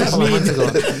fuck does that couple of mean? months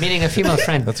ago, meaning a female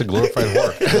friend. That's a glorified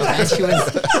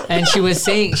whore. and she was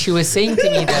saying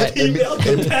to me that Female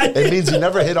companion. it means he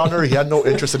never hit on her, he had no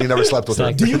interest, and he never slept with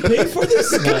her. Do you pay for this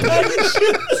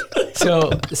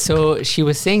companionship? so she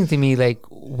was saying to me like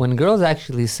when girls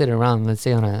actually sit around, let's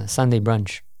say on a Sunday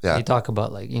brunch, Yeah. they talk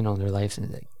about like, you know, their lives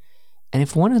and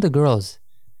if one of the girls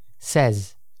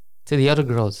says to the other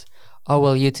girls, oh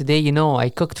well, today, you know, I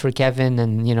cooked for Kevin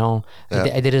and you know,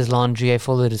 I did his laundry, I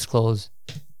folded his clothes.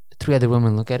 3 other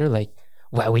women look at her like,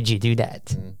 why would you do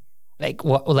that? Like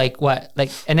what?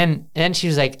 And then she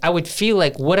was like, I would feel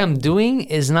like what I'm doing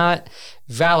is not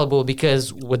valuable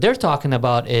because what they're talking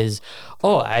about is,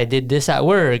 oh, I did this at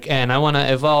work and I want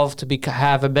to evolve to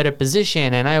have a better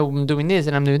position and I'm doing this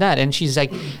and I'm doing that. And she's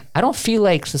like, I don't feel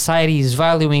like society is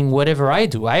valuing whatever I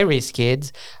do. I raise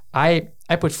kids. I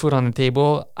put food on the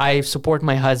table. I support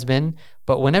my husband.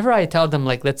 But whenever I tell them,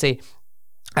 like, let's say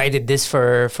I did this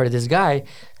for this guy,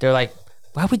 they're like,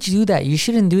 why would you do that? You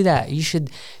shouldn't do that. You should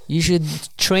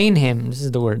train him. This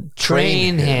is the word.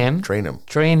 Train him.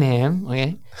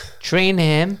 Okay. Train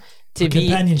him to be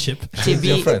Companionship.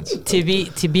 Your friends.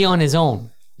 to be on his own.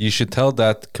 You should tell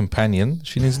that companion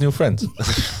she needs new friends.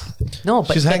 No,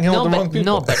 but She's hanging out with the wrong people.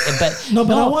 No,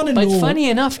 but I wanna But know- funny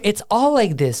enough, it's all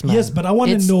like this, man. Yes, but I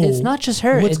want to know It's not just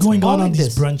her. what's it's going all on like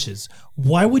these this. brunches.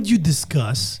 Why would you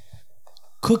discuss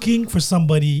cooking for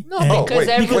somebody? No, and- because wait,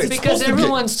 it's because supposed to be-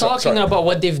 everyone's talking sorry. about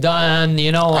what they've done.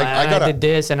 You know, I I gotta- did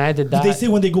this and I did that. they say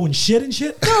when they go and shit and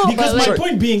shit? No, because but my like-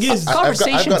 point being is, I've got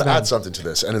Conversations, to man. add something to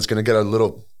this, and it's going to get a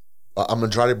little. I'm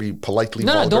going to try to be politely.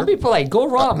 no, vulgar. don't be polite. Go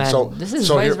raw, man. so- This is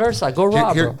so vice here- versa. Go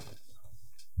raw, bro.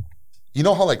 You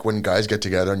know how like when guys get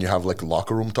together and you have like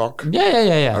locker room talk?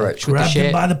 Yeah. All right. Shoot the grab them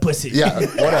shit. by the pussy. Yeah,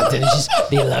 whatever. They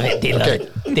love it. They love Okay,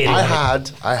 it. They love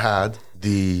it. I had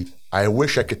the I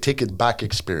wish I could take it back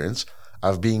experience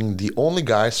of being the only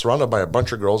guy surrounded by a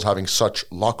bunch of girls having such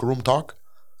locker room talk.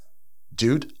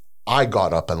 Dude, I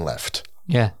got up and left.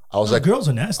 Yeah. I was The like, girls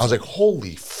are nasty. I was like,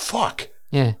 holy fuck!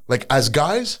 Yeah. Like as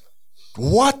guys,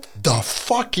 what the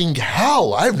fucking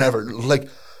hell? I've never like,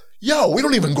 yo, we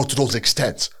don't even go to those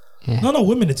extents. No,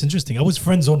 women, it's interesting. I was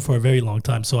friend zoned for a very long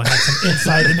time, so I had some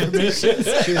inside information.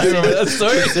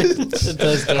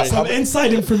 Some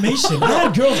inside information. I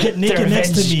had girls get naked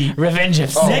next to me. Revenge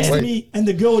of Next sin. to me, and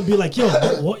the girl would be like, "Yo,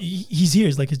 what? He's here."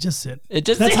 It's like it's just sit. It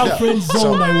just- That's how friend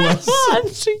zoned I was.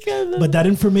 But that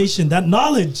information, that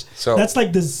knowledge, So- that's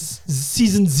like the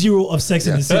season 0 of Sex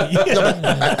in the City.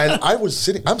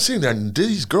 And I'm sitting there, and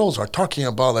these girls are talking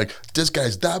about like this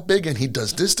guy's that big, and he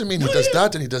does this to me, and he does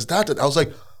that, and he does that, and I was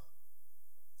like,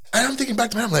 and I'm thinking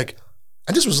back to me, I'm like,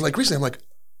 and this was like recently, I'm like,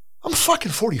 I'm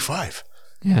fucking 45.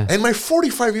 Yeah. In my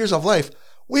 45 years of life,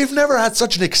 we've never had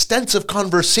such an extensive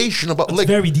conversation about like,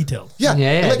 Very detailed. Yeah,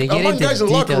 like they get among into guys in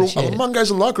the locker room, detailed shit. among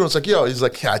guys in the locker room, it's like, yo, he's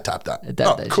like, yeah, I tapped that. Tapped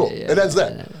Oh, that cool. shit, yeah. It ends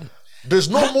there.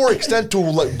 There's no more extent to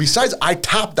like besides I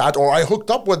tapped that or I hooked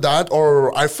up with that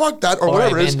or I fucked that or Or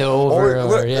whatever I it is. bend over, or or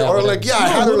like, whatever. yeah, I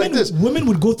had her like this. Women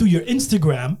would go through your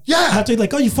Instagram. Yeah. After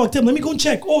like, oh, you fucked him. Let me go and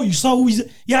check. Oh, you saw who he's.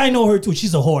 Yeah, I know her too.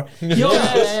 She's a whore. Yo,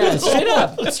 Yeah. Straight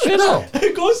up.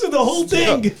 it goes through the whole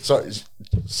thing. So,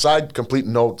 side complete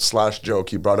note / joke.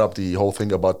 He brought up the whole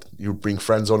thing about you being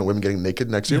friend zone and women getting naked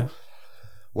next to you.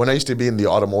 When I used to be in the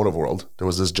automotive world, there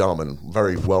was this gentleman,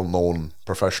 very well-known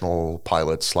professional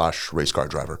pilot / race car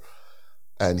driver,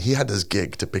 and he had this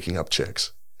gig to picking up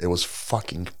chicks. It was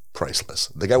fucking priceless.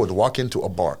 The guy would walk into a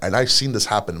bar, and I've seen this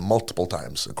happen multiple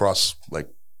times across like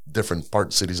different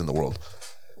cities in the world.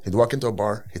 He'd walk into a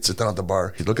bar, he'd sit down at the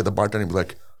bar, he'd look at the bartender and be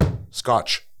like,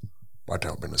 "Scotch."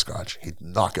 Bartender would bring the scotch. He'd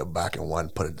knock it back in one,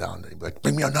 put it down. He'd be like,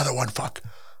 "Bring me another one, fuck."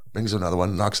 Brings another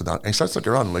one, knocks it down. And he starts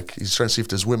looking around like he's trying to see if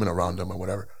there's women around him or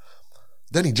whatever.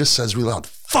 Then he just says real loud,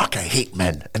 "Fuck, I hate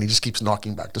men." And he just keeps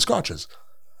knocking back the scotches.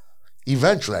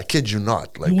 Eventually, I kid you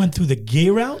not, like, You went through the gay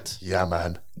route. yeah,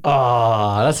 man.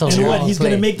 Oh, that's a And long what? He's play.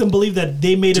 gonna make them believe that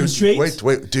they made him straight.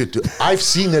 Wait, dude. I've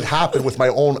seen it happen with my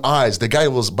own eyes. The guy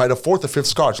was, by the 4th or 5th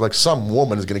scotch, like some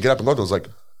woman is going to get up and go to him. I was like,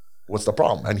 "What's the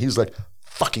problem?" And he's like,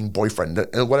 "Fucking boyfriend,"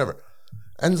 and whatever.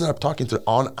 Ended up talking to,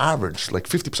 on average, like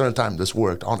 50% of the time this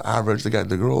worked. On average, him and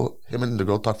the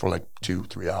girl talked for like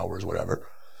 2-3 hours, whatever.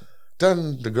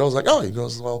 then the girl's like, oh, he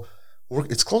goes, well,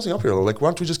 it's closing up here. Like, why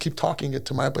don't we just keep talking it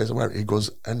to my place or whatever? He goes,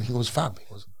 fam, he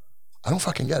goes, I don't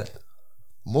fucking get it.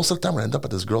 Most of the time when I end up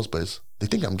at this girl's place, they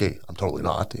think I'm gay. I'm totally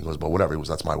not. He goes, but whatever. He goes,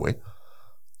 that's my way.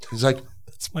 He's like,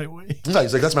 That's my way. no,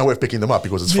 he's like, that's my way of picking them up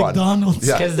because it's fun. McDonald's.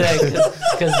 Yeah.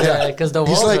 Because the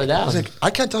He's walls like, are down. he's like,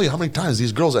 I can't tell you how many times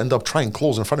these girls end up trying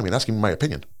clothes in front of me and asking me my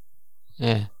opinion.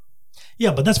 Yeah.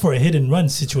 Yeah, but that's for a hit and run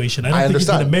situation. I don't think he's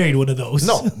understand. gonna marry one of those.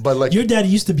 No, but like, Your dad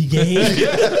used to be gay,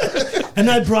 and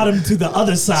I brought him to the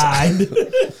other side.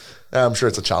 I'm sure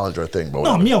it's a challenger thing, but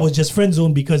No, whatever. me, I was just friend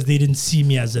zoned because they didn't see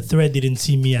me as a threat. They didn't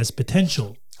see me as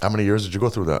potential. How many years did you go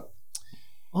through that?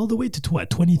 All the way to what,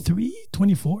 23,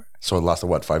 24? So it lasted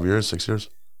what, 5 years, 6 years?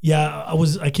 Yeah,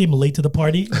 I came late to the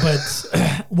party,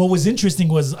 but what was interesting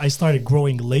was I started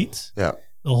growing late. Yeah.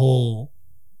 The whole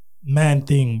man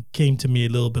thing came to me a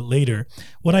little bit later.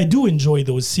 What I do enjoy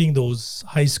though is seeing those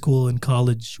high school and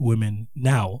college women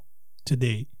now,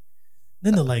 today.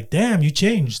 Then they're like, damn, you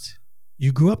changed.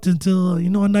 You grew up until,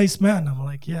 a nice man. I'm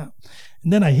like, yeah.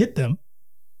 And then I hit them.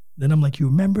 Then I'm like, you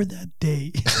remember that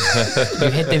day?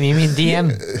 You hit them. You mean DM?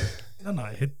 No,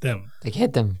 I hit them. Like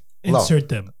hit them. Insert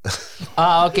them.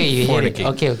 Ah, okay. You hit it. Fornicate.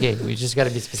 Okay. We just gotta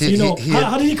be specific.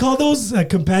 How did he call those?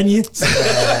 Companions?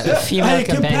 Female I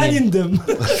companion. companioned them.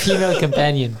 Female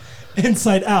companion.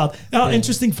 Inside out. Now,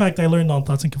 interesting fact I learned on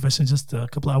Thoughts and Confessions just a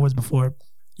couple hours before.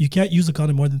 You can't use a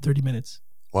condom more than 30 minutes.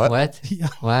 What? Yeah.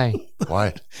 Why?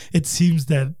 Why? It seems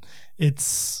that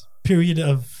it's period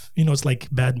of, it's like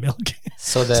bad milk.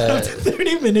 So After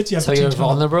 30 minutes, you have so to you're change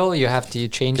condom. vulnerable. You have to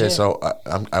change Okay, it. so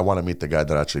I want to meet the guy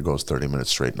that actually goes 30 minutes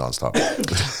straight nonstop.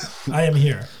 I am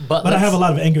here. But But I have let's- a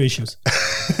lot of anger issues.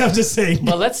 I'm just saying.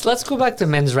 But let's go back to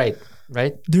men's right.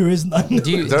 Right? There is none.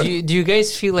 Do you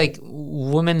guys feel like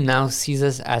women now sees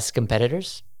us as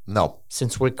competitors No,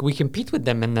 since we compete with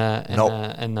them in the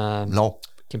no,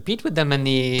 compete with them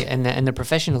in the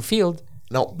professional field?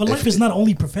 no. But life is not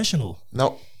only professional.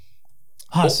 No.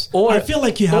 Huss, Or- I feel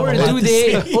like you have Or a lot do to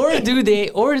they? say.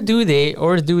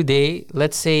 Or do they?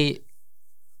 Let's say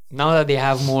now that they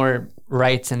have more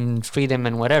rights and freedom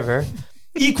and whatever,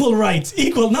 Equal rights.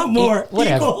 Equal, not more.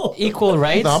 whatever, Equal.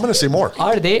 rights. No, I'm going to say more.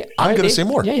 Are they? I'm are gonna they- say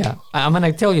more. Yeah. I'm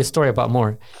gonna tell you a story about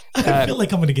more. I feel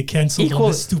like I'm going to get canceled on Equal,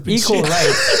 this stupid equal shit.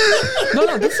 rights.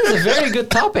 No, this is a very good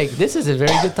topic. This is a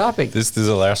very good topic. This is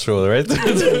the last roll, right?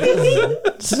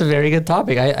 This is a very good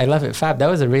topic. I love it. Fab, that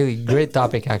was a really great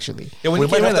topic, actually. Yeah, when he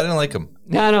came in, I didn't like him.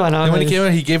 No. And when he came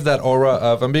in, he gave that aura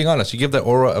of, I'm being honest, he gave that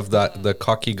aura of the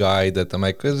cocky guy that I'm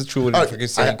like, is it true what he's fucking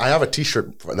saying? I have a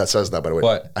T-shirt that says that. By the way,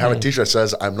 What? I have a T-shirt that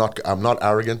says I'm not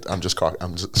arrogant. I'm just cocky.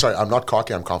 I'm not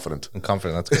cocky. I'm confident. I'm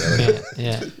confident, that's good.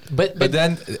 Yeah. But But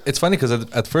then it's funny because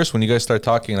at first when you guys start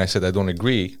talking and I said I don't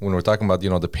agree, when we're talking about,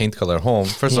 the paint color at home,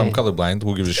 first of all, I'm colorblind.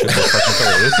 Who gives a shit what fucking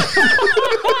color it is?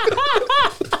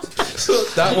 So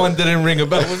that one didn't ring a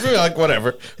bell. It was really like,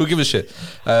 whatever. Who gives a shit?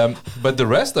 But the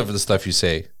rest of the stuff you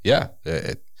say, yeah,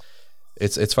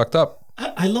 it's fucked up.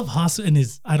 I love Haas and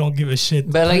his I don't give a shit.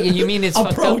 But like you mean it's fucked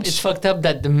up? Approach. It's fucked up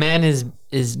that the man is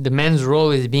the man's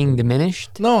role is being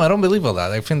diminished. No, I don't believe all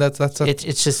that. I think that's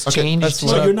It's just changed. that's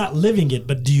So you're not living it,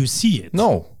 but do you see it?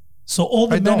 no. So all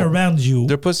the I men don't. around you,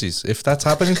 They're pussies. If that's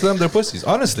happening to them, they're pussies.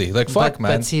 Honestly, like fuck,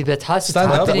 man. But see, that has it's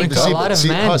Stand up, happening wake to up. a lot of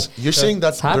men. Hus, you're saying that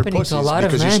It's they're happening to a pussies lot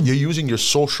of because men. you're using your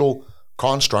social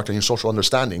construct and your social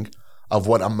understanding of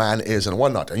what a man is and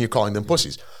whatnot, and you're calling them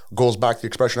pussies. Goes back to the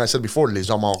expression I said before, les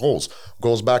hommes en rose.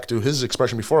 Goes back to his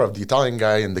expression before of the Italian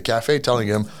guy in the cafe telling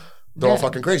him they're all Yeah.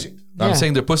 fucking crazy. Yeah. I'm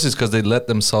saying they're pussies because they let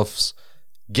themselves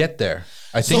get there.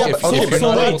 I think Yeah, if, but okay, if you're so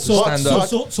not wait, able to so- stand so- up,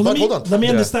 so But let me hold on. let me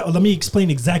Yeah. understand. Let me explain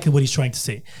exactly what he's trying to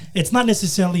say. It's not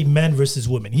necessarily men versus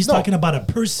women. He's talking about a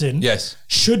person. Yes.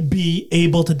 should be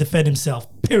able to defend himself.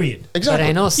 Period. Exactly. But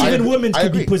I know Even women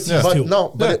could be pussies but too. No,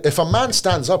 but if a man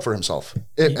stands up for himself,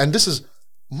 and this is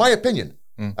my opinion.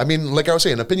 I mean, like I was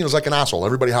saying, an opinion is like an asshole.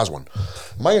 Everybody has one.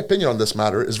 My opinion on this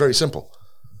matter is very simple.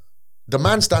 The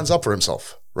man stands up for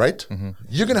himself, right?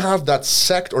 You're going to have that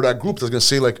sect or that group that's going to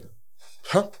say like,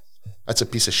 huh? That's a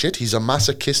piece of shit. He's a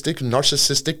masochistic,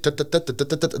 narcissistic.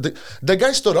 The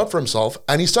guy stood up for himself,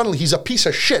 and he's a piece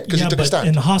of shit because Yeah, he took a but stand.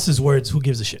 in Haas's words, who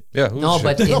gives a shit? yeah, who's No, shit?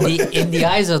 but in the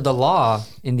eyes of the law,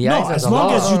 No, as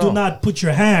long as you do not put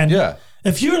your hand. Yeah.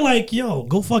 If you're like, yo,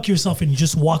 go fuck yourself and you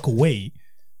just walk away,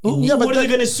 Yeah, but what are they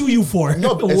going to sue you for?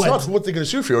 no, but it's What? not what they're going to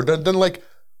sue for you. Then like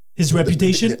His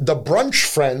reputation? the brunch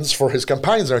friends for his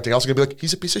companions and everything else are going to be like,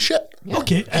 he's a piece of shit.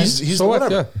 Okay. And He's So what?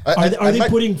 whatever. Yeah. Are they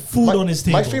putting food on his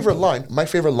table? My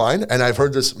favorite line, and I've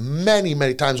heard this many,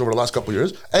 many times over the last couple of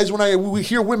years, is when we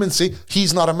hear women say,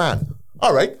 he's not a man.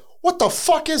 All right, what the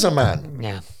fuck is a man?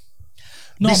 yeah.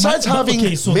 No, Besides but- having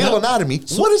okay, so male that- anatomy,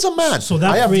 what is a man? so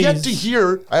that I have yet phrase-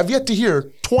 to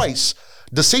hear twice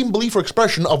the same belief or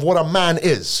expression of what a man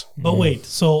is. But wait,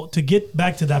 so to get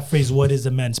back to that phrase, what is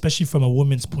a man, especially from a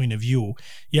woman's point of view,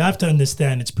 you have to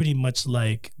understand it's pretty much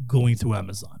like going through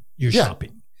Amazon. You're Yeah.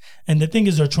 shopping. And the thing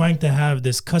is, they're trying to have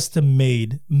this custom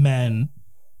made man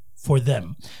for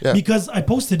them. Yeah. Because I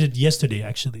posted it yesterday,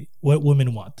 actually, what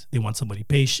women want. They want somebody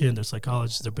patient, their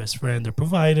psychologist, their best friend, their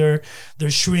provider,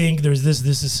 their shrink, there's this,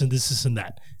 and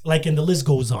that. Like, and the list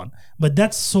goes on. But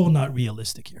that's so not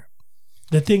realistic here.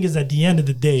 The thing is, at the end of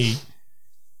the day,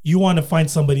 you want to find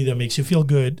somebody that makes you feel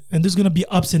good, and there's going to be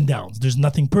ups and downs. There's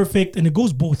nothing perfect, and it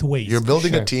goes both ways. You're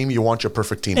building Sure. a team, you want your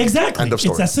perfect team. Exactly. End of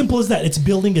story. It's as simple as that. It's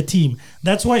building a team.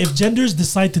 That's why if genders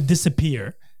decide to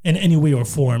disappear in any way or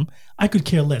form, I could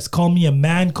care less. Call me a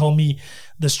man, call me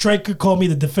the striker, call me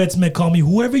the defenseman, call me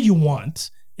whoever you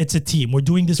want. It's a team. We're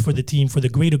doing this for the team, for the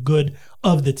greater good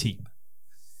of the team.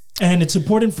 And it's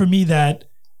important for me that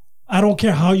I don't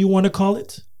care how you want to call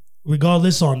it,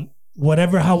 regardless on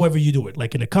whatever, however you do it,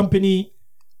 like in a company,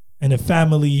 in a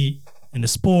family, in the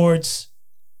sports,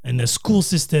 in the school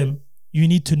system, you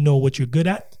need to know what you're good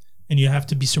at, and you have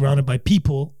to be surrounded by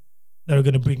people that are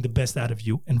going to bring the best out of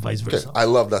you, and vice Okay, versa. I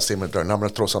love that statement there. Now I'm going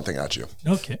to throw something at you.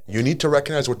 Okay. You need to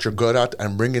recognize what you're good at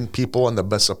and bring in people and the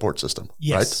best support system.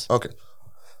 Yes. Right? Okay.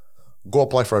 Go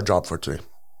apply for a job for today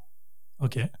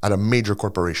Okay. at a major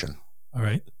corporation. All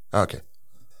right. Okay.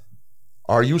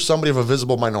 Are you somebody of a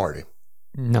visible minority?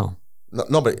 No.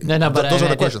 No, but, No, but those I- are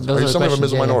the I- questions. those Are you are the somebody of a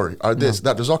questions, visible yeah, yeah. minority? Are this,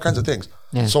 that? There's all kinds of things.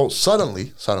 Yeah. So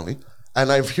suddenly,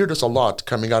 and I've heard this a lot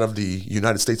coming out of the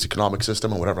United States economic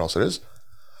system and whatever else it is,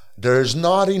 there's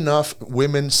not enough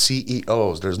women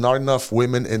CEOs. There's not enough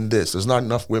women in this. There's not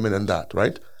enough women in that,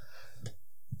 right?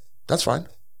 That's fine.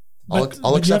 I'll But you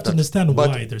have accept to that. understand But-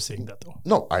 why they're saying that, though.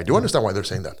 No, I do understand why they're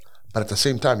saying that. But at the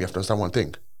same time, you have to understand one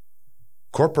thing.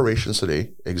 Corporations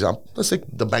today, example, let's take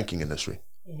the banking industry.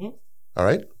 All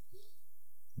right?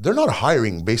 They're not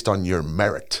hiring based on your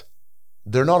merit.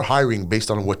 They're not hiring based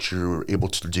on what you're able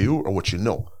to do or what you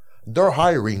know. They're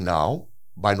hiring now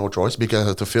by no choice because they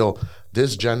have to fill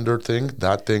this gender thing,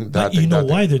 that thing, that But you thing. know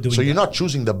that why thing. they're doing So you're that. not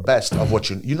choosing the best of what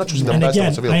you're not choosing the And best of again,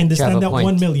 what's available. I You understand have a that point.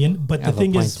 1 million, but You the have a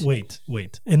thing is, point.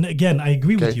 wait. And again, I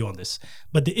agree with Okay. you on this.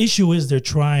 But the issue is they're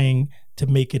trying to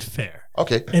make it fair.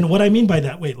 Okay. And what I mean by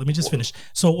that, wait, let me just finish.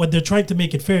 So what they're trying to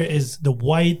make it fair is the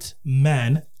white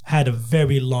man had a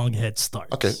very long head start.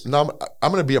 Okay. Now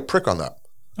I'm going to be a prick on that.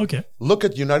 Okay. Look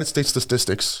at United States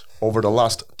statistics over the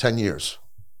last 10 years.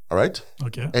 All right?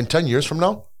 Okay. And 10 years from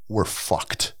now, we're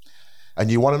fucked. And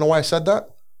you want to know why I said that?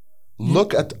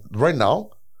 Look at right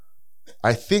now,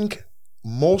 I think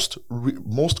most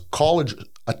college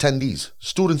attendees,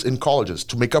 students in colleges,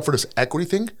 to make up for this equity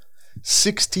thing,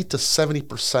 60 to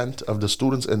 70% of the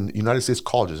students in United States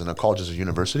colleges and colleges or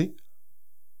university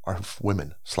are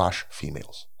women /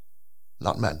 females,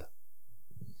 not men.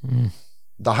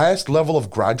 The highest level of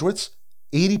graduates,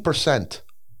 80%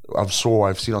 of, so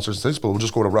I've seen on certain statistics, but we'll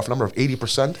just go with a rough number of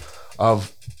 80%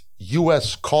 of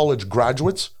US college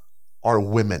graduates are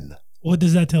women. What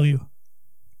does that tell you?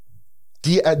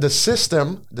 The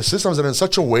system is in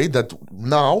such a way that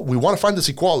now we want to find this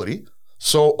equality.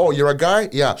 So, oh, you're a guy?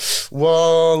 Yeah.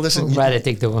 Well, listen. I'd rather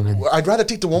take the woman. I'd rather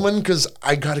take the woman because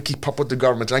I got to keep up with the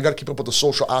government and I got to keep up with the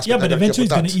social aspect. Yeah, I but gotta keep eventually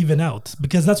it's up going with to that. even out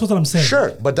because that's what I'm saying.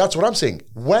 Sure, but that's what I'm saying.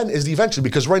 When is the eventually?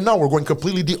 Because right now we're going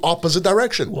completely the opposite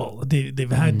direction. Well,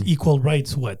 they've had equal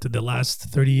rights, the last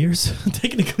 30 years,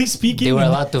 technically speaking. They were And-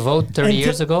 allowed to vote 30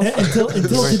 years ago. Until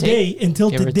Give or today, take.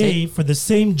 Give or today, take. for the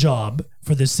same job,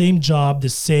 the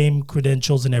same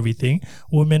credentials and everything,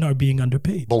 women are being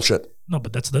underpaid. Bullshit. No,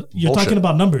 but you're Bullshit. talking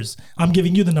about numbers. I'm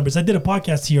giving you the numbers. I did a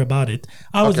podcast here about it.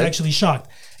 I was Okay. actually shocked.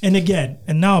 And again,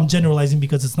 and now I'm generalizing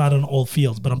because it's not on all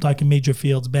fields, but I'm talking major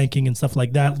fields, banking and stuff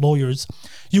like that, lawyers.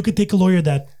 You could take a lawyer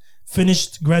that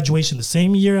finished graduation the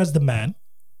same year as the man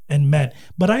and men.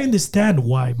 But I understand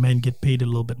why men get paid a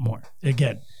little bit more.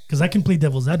 Again, because I can play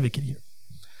devil's advocate here.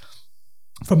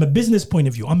 From a business point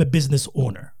of view, I'm a business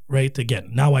owner, right? Again,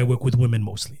 now I work with women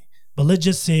mostly. But let's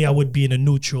just say I would be in a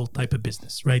neutral type of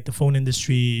business, right? The phone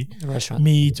industry, Restaurant.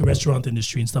 meat, restaurant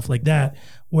industry, and stuff like that,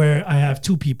 where I have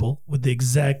two people with the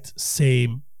exact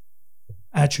same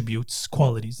attributes,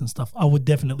 qualities, and stuff. I would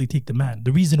definitely take the man.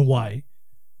 The reason why,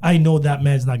 I know that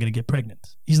man's not going to get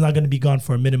pregnant. He's not going to be gone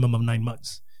for a minimum of 9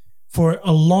 months. For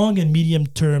a long and medium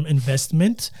term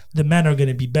investment, the men are going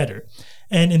to be better.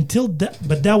 And until that,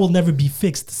 but that will never be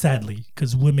fixed, sadly,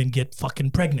 because women get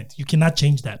fucking pregnant. You cannot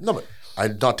change that. No, but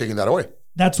I'm not taking that away.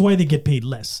 That's why they get paid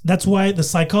less. That's why the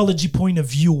psychology point of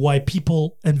view why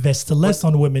people invest less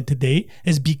on women today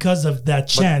is because of that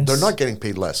chance. They're not getting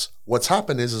paid less. What's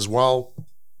happened is while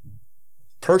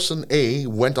person A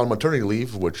went on maternity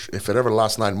leave, which if it ever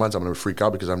lasts 9 months, I'm going to freak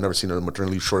out because I've never seen a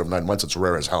maternity leave short of 9 months. It's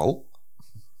rare as hell.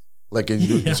 Like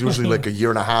it's usually like a year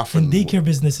and a half. And daycare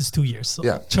business is 2 years. So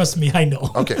Yeah. trust me, I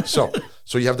know. Okay, so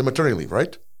you have the maternity leave,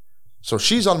 right? So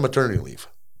she's on maternity leave.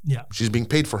 Yeah. She's being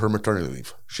paid for her maternity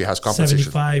leave. She has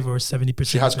compensation. 75 or 70%.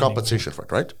 She has depending. compensation for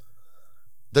it, right?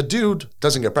 The dude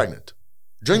doesn't get pregnant.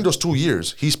 During those 2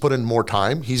 years, he's put in more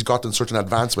time. He's gotten certain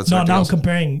advancements. No, and now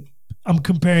everything I'm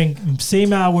comparing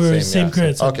same hours, same yeah,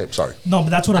 credits. else. Okay, sorry. No, but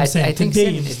that's what I'm saying. I think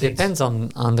Today, it depends on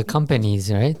the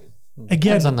companies, right? Again,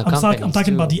 Depends on the I'm companies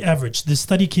talking about too. the average. This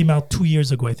study came out 2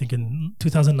 years ago, I think in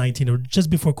 2019 or just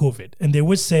before COVID. And they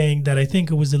were saying that I think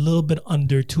it was a little bit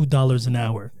under $2 an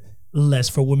hour less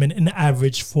for women in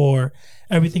average for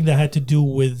everything that had to do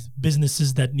with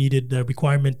businesses that needed the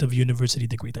requirement of university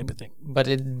degree type of thing. But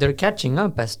they're catching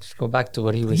up. As to go back to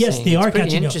what he was Yes, saying. they are it's pretty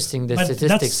catching up. interesting the But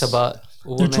statistics that's- about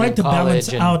They're women trying in to balance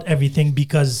college and- out everything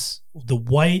because the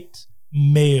white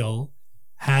male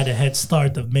had a head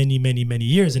start of many, many, many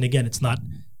years. And again, it's not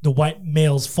the white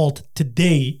male's fault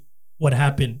today what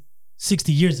happened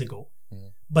 60 years ago.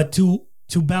 But to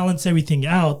balance everything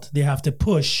out, they have to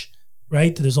push,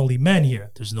 right? There's only men here.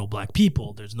 There's no black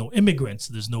people. There's no immigrants.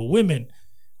 There's no women.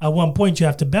 At one point, you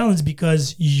have to balance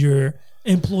because your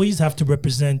employees have to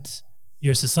represent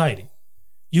your society.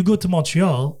 You go to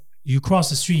Montreal, you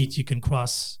cross the street, you can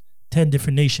cross 10 Uh,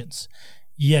 different nations.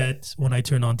 Yet, when I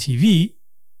turn on TV,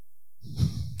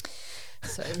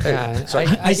 Yeah, so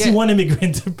I see one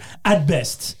immigrant at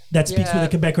best that speaks Yeah.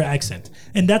 with a Quebecer accent.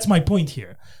 And that's my point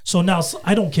here. So now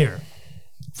I don't care.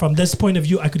 From this point of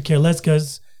view, I could care less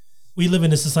because we live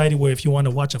in a society where if you want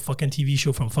to watch a fucking TV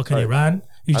show from fucking Iran,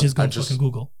 you just go I and just- fucking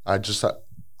Google. I just,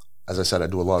 as I said, I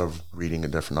do a lot of reading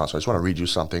and different. So I just want to read you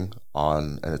something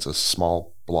on, and it's a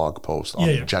small blog post on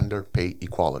Yeah. gender pay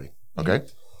equality. Okay.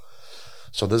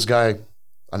 So this guy,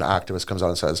 an activist, comes out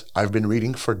and says, I've been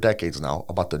reading for decades now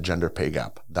about the gender pay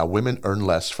gap, that women earn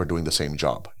less for doing the same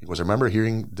job. He goes, I remember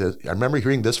hearing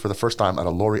this for the first time at a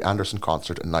Laurie Anderson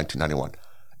concert in 1991.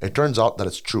 It turns out that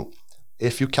it's true.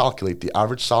 If you calculate the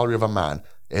average salary of a man,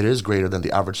 it is greater than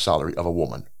the average salary of a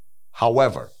woman.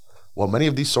 However, what many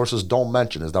of these sources don't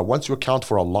mention is that once you account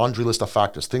for a laundry list of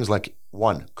factors, things like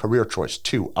 1, career choice,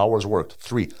 2, hours worked,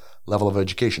 3, level of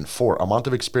education, 4, amount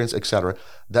of experience, etc.,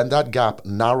 then that gap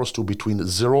narrows to between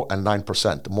 0 and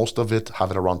 9%. Most of it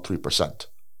have it around 3%.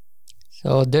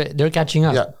 So they're catching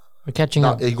up. Yeah. We're catching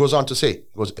Now, up. he goes on to say,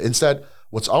 instead,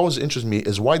 what's always interested me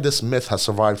is why this myth has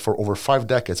survived for over 5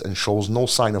 decades and shows no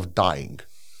sign of dying,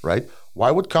 right? Why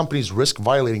would companies risk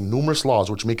violating numerous laws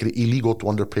which make it illegal to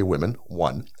underpay women?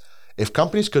 1. If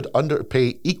companies could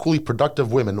underpay equally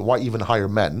productive women, why even hire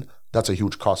men? That's a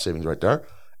huge cost savings right there.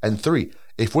 And 3,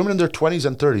 if women in their 20s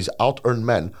and 30s out-earn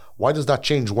men, why does that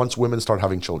change once women start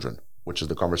having children? Which is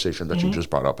the conversation that you just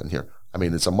brought up in here. I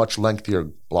mean, it's a much lengthier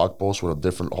blog post with a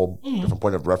different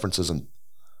point of references and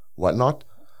whatnot.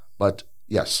 But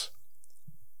yes,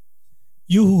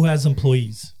 You who has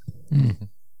employees,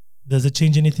 does it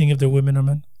change anything if they're women or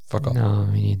men? Fuck off. No,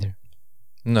 me neither.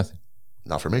 Nothing.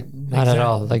 not for me. Not at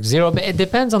all. Like zero. But it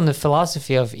depends on the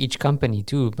philosophy of each company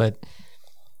too. But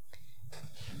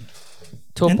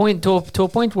to a point, to a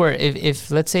point where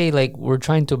if let's say like we're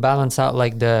trying to balance out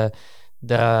like the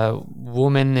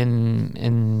women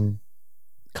in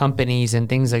companies and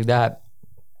things like that,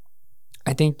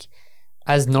 I think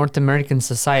as North American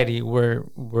society, we're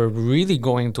really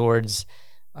going towards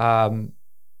an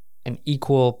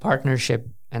equal partnership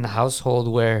in the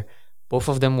household where both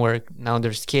of them work. Now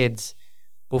there's kids,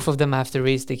 both of them have to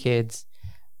raise the kids,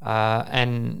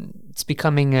 and it's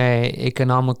becoming a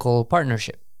economical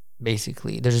partnership.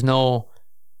 Basically, there's no,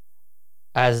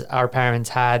 as our parents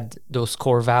had those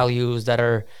core values that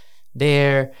are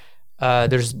there.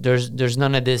 There's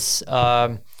none of this.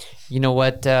 You know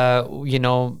what?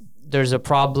 There's a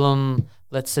problem.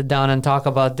 Let's sit down and talk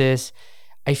about this.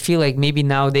 I feel like maybe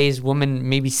nowadays women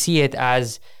maybe see it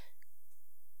as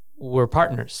we're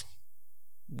partners.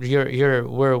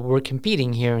 We're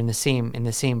competing here in the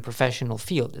same professional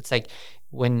field. It's like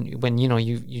when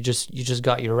you just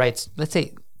got your rights. Let's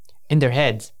say in their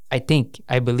heads, I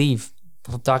believe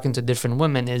from talking to different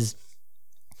women is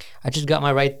I just got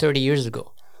my right 30 years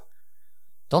ago.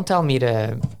 Don't tell me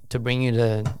to bring you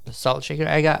the salt shaker.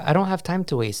 I don't have time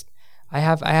to waste. I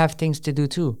have things to do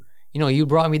too. You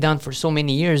brought me down for so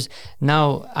many years.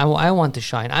 Now I want to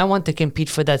shine. I want to compete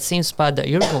for that same spot that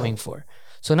you're going for.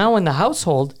 So now in the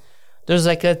household, there's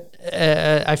like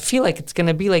I feel like it's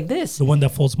gonna be like this. The one that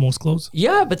folds most clothes.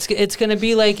 Yeah, but it's gonna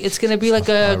be like a rather lose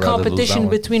that competition one.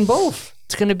 between both.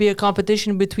 It's gonna be a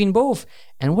competition between both.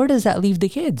 And where does that leave the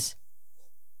kids?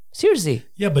 Seriously.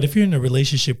 Yeah, but if you're in a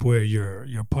relationship where your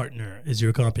partner is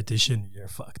your competition, you're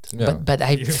fucked. Yeah. But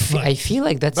I feel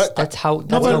like that's how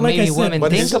but like maybe I said, women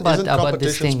But think isn't about these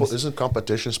competition things. isn't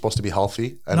competition supposed to be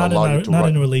healthy and Not allow in you a, to not run?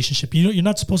 in a relationship. You're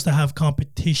not supposed to have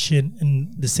competition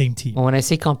in the same team. Well, when I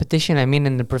say competition, I mean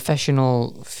in the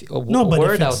professional No, but if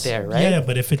word out it's- there, right? Yeah,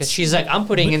 but if Because it's she's like, I'm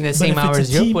putting in the but same if it's a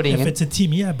hours you're team- putting if in. it's a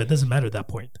team, yeah, but it doesn't matter at that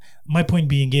point. My point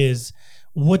being is,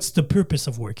 what's the purpose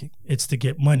of working? It's to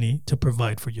get money to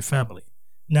provide for your family.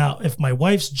 Now, if my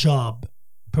wife's job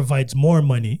provides more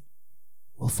money,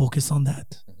 we'll focus on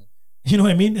that. You know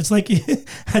what I mean? It's like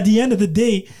at the end of the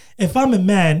day, if I'm a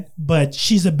man, but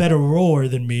she's a better rower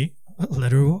than me,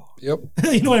 let her row. Yep.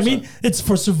 You know what I mean? It's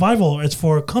for survival, it's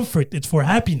for comfort, it's for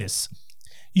happiness.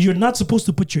 You're not supposed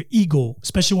to put your ego,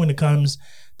 especially when it comes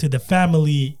to the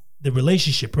family, the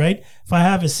relationship, right? If I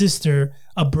have a sister,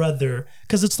 a brother,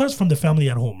 because it starts from the family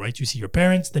at home, right? You see your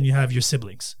parents, then you have your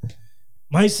siblings.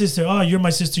 My sister, oh, you're my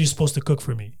sister, you're supposed to cook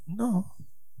for me. No.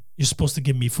 You're supposed to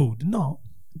give me food. No.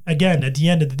 Again, at the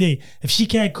end of the day, if she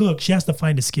can't cook, she has to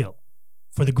find a skill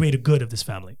for the greater good of this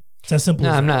family. It's as simple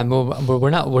No, as I'm that.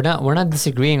 not. We're not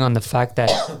disagreeing on the fact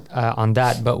that on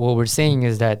that. But what we're saying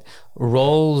is that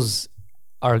roles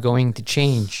are going to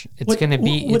change. It's What- gonna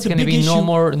be. what It's the gonna big be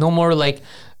issue- no more like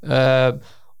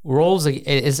roles. Like,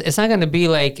 it's not gonna be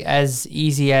like as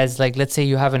easy as like, let's say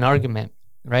you have an argument,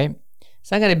 right?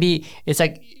 It's not gonna be. It's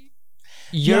like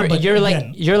you're but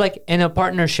again- you're like in a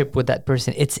partnership with that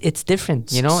person. It's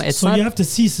different, you know. It's so not. you have to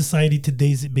see society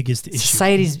today's biggest issue.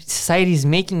 Society's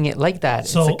making it like that.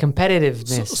 So- it's a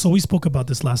competitiveness. So we spoke about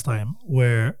this last time,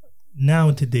 where now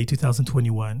in today,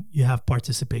 2021, you have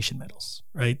participation medals,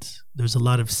 right? There's a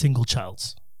lot of single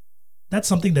childs. That's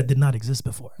something that did not exist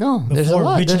before. No, there's a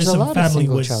lot. Richness There's a of lot of family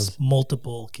single was child.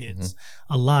 multiple kids,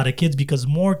 a lot of kids, because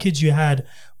more kids you had,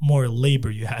 more labor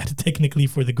you had, technically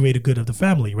for the greater good of the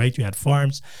family, right? You had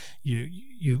farms, you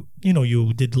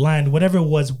did land, whatever it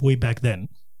was way back then.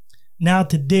 Now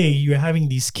today, you're having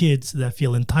these kids that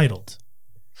feel entitled.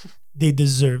 They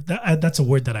deserve that. That's a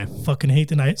word that I fucking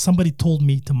hate, and somebody told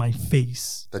me to my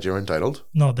face, That you're entitled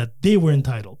no, that they were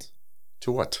entitled.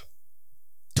 to what?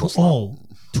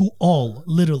 To all,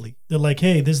 literally. They're like,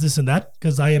 hey, this, and that,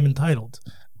 because I am entitled.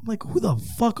 I'm like, who the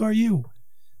fuck are you?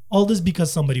 All this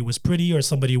because somebody was pretty or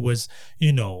somebody was,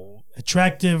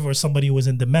 attractive or somebody was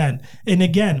in demand. And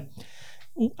again,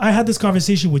 I had this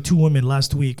conversation with two women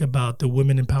last week about the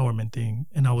women empowerment thing.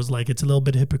 And I was like, it's a little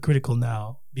bit hypocritical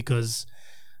now because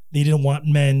they didn't want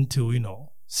men to,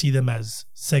 see them as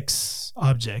sex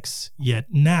objects. Yet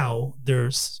now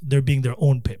they're being their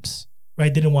own pimps.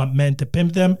 Right? They didn't want men to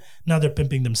pimp them. Now they're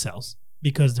pimping themselves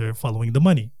because they're following the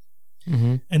money.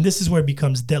 Mm-hmm. And this is where it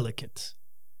becomes delicate,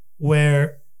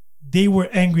 where they were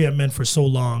angry at men for so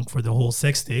long for the whole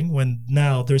sex thing when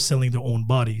now they're selling their own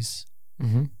bodies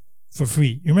Mm-hmm. for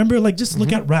free. You remember, like, just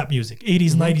look at rap music.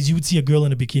 80s, 90s, you would see a girl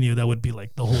in a bikini. That would be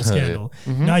like the whole scandal.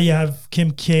 Now you have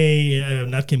Kim K,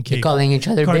 not Kim K. They're calling each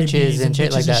other Cardi bitches B's and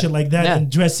shit like that. Yeah.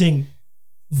 And dressing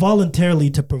voluntarily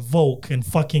to provoke and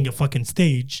fucking a fucking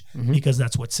stage because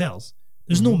that's what sells.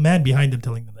 There's no man behind them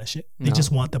telling them that shit. They No.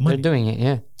 just want the They're money. doing it,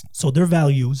 yeah. So their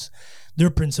values, their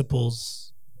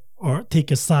principles are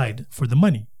take aside for the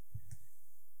money.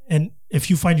 And if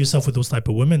you find yourself with those type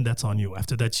of women, that's on you.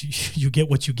 After that, you get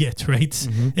what you get, right?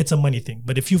 It's a money thing.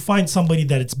 But if you find somebody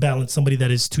that it's balanced, somebody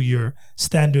that is to your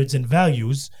standards and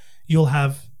values, you'll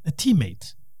have a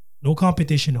teammate. No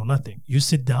competition, no nothing. You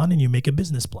sit down and you make a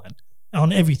business plan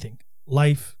on everything.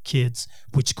 Life, kids,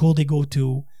 which school they go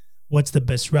to, what's the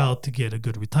best route to get a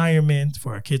good retirement,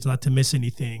 for our kids not to miss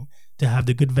anything, to have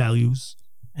the good values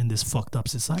in this fucked up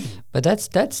society. But that's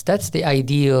the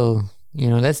ideal,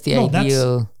 that's the No,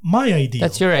 ideal. that's my ideal.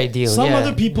 That's your ideal. Some yeah.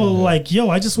 other people are like, yo,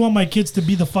 I just want my kids to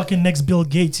be the fucking next Bill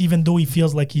Gates, even though he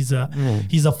feels like he's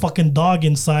a fucking dog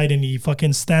inside and he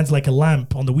fucking stands like a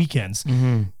lamp on the weekends.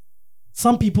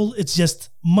 Some people, it's just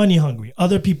money hungry.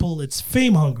 Other people, it's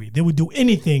fame hungry. They would do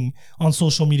anything on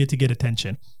social media to get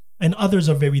attention. And others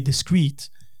are very discreet.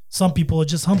 Some people are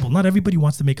just humble. Not everybody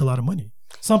wants to make a lot of money.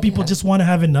 Some people just want to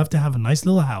have enough to have a nice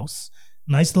little house,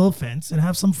 nice little fence, and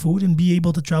have some food and be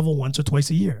able to travel once or twice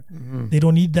a year. They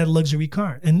don't need that luxury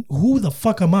car. And who the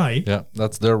fuck am I Yeah,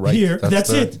 that's their right. here? That's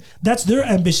their- it. That's their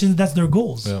ambitions. That's their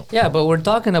goals. Yeah. Yeah, but we're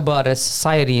talking about a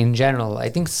society in general. I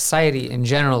think society in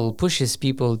general pushes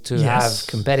people to Yes. have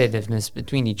competitiveness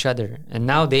between each other. And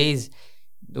nowadays,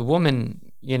 the women,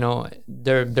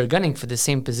 they're gunning for the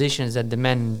same positions that the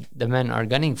men are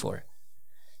gunning for.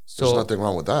 There's So nothing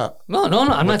wrong with that. no.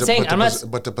 I'm not saying.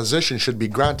 But the position should be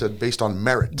granted based on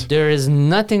merit. There is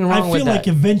nothing I wrong with feel that. like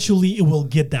eventually it will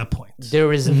get that point.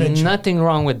 There is Eventually. nothing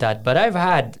wrong with that. But I've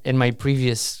had in my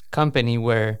previous company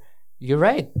where you're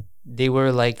right. They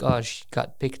were like, oh, she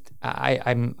got picked.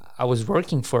 I was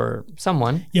working for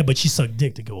someone. Yeah, but she sucked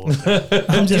dick to go over there.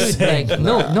 I'm just saying. Like,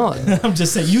 no. I'm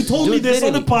just saying. You told me Dude, this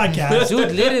on the literally.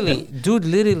 podcast. Dude,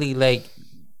 literally, like,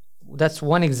 that's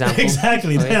one example.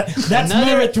 Exactly. Right? That's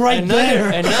merit right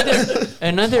there.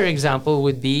 Another example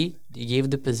would be they gave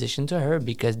the position to her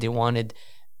because they wanted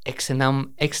X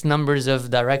numbers of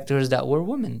directors that were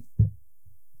women.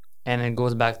 And it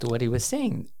goes back to what he was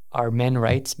saying. Are men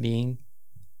rights being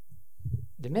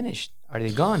diminished? Are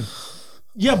they gone?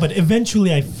 Yeah, but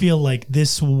eventually I feel like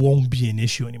this won't be an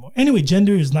issue anymore. Anyway,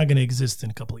 gender is not going to exist in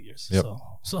a couple of years. Yep.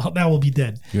 So that will be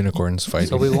dead. Unicorns fighting.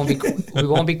 So we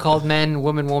won't be called men,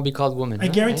 women won't be called women. I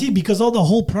guarantee because all the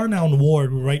whole pronoun war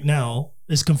right now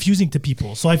is confusing to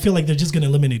people. So I feel like they're just going to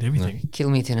eliminate everything. Kill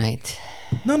me tonight.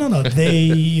 No.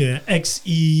 They, XE,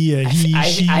 he,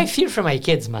 she. I fear for my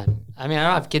kids, man. I mean, I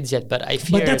don't have kids yet, but I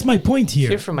fear. But that's my point here.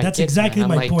 fear for my That's kids, exactly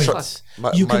man. I'm my like, point.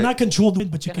 fuck. You cannot control the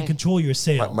wind, but you can control your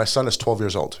sail. My son is 12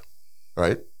 years old,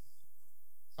 right?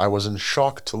 I was in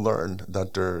shock to learn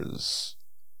that there's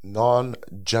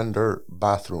non-gender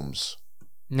bathrooms.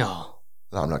 No.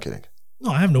 No, I'm not kidding.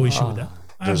 No, I have no issue with that.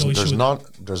 I have no issue with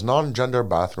that. There's non-gender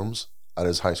bathrooms at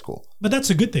his high school. But that's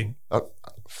a good thing.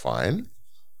 Fine.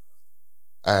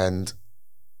 And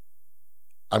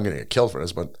I'm going to get killed for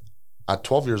this, but at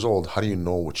 12 years old, how do you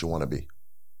know what you want to be?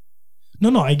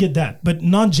 No, I get that. But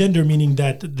non-gender meaning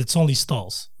that it's only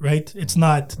stalls, right? It's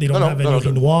not, they don't have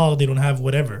any noir, they don't have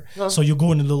whatever. No. So you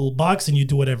go in a little box and you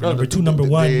do whatever. Number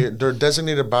one. They're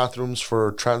designated bathrooms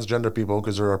for transgender people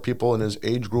because there are people in his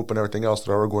age group and everything else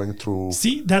that are going through.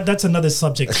 See, that's another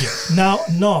subject here. Now,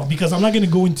 no, because I'm not going to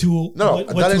go into what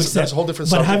to accept. That's a whole different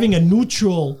but subject. having a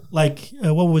neutral, like,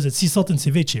 what was it? Sea salt and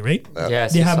ceviche, right? Yeah,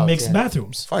 They have salt, mixed yeah.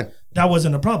 bathrooms. Fine. That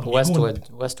wasn't a problem.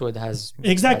 Westwood has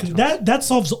Exactly. bathrooms. That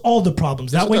solves all the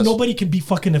problems. That it way does. nobody can be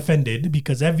fucking offended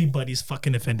because everybody's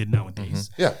fucking offended nowadays.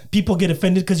 Yeah. People get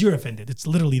offended because you're offended. It's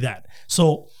literally that.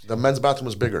 So The men's bathroom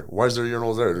is bigger. Why is there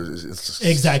urinals there? It's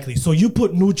exactly. So you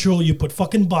put neutral, you put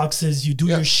fucking boxes, you do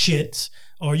your shit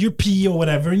or your pee or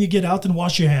whatever, and you get out and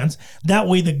wash your hands. That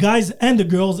way the guys and the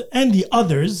girls and the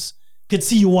others could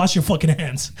see you wash your fucking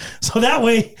hands. So that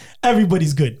way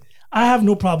everybody's good. I have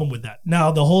no problem with that.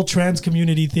 Now, the whole trans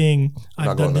community thing,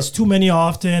 I've done this too many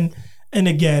often. And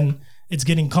again, it's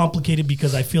getting complicated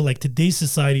because I feel like today's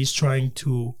society is trying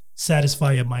to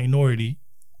satisfy a minority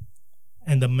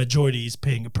and the majority is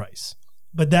paying a price.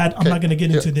 But that, I'm not going to get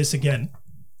into this again.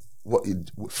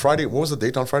 Friday, what was the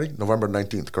date on Friday? November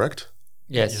 19th, correct?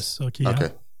 Yes. Okay. Yeah. Okay.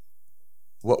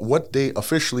 What day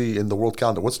officially in the world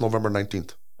calendar? What's November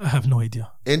 19th? I have no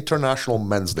idea. International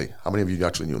Men's Day. How many of you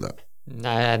actually knew that?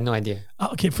 I had no idea.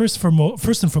 Okay, first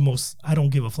and foremost, I don't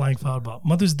give a flying fuck about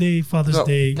Mother's Day, Father's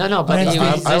Day. No, but Man's he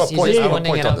Day. was- I have a he's point. just I have a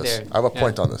pointing point it on out this. there. I have a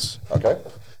point on this. Okay.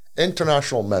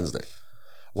 International Men's Day.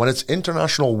 When it's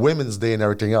International Women's Day and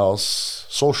everything else,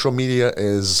 social media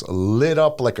is lit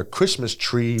up like a Christmas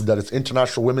tree that it's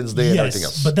International Women's Day and everything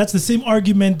else. But that's the same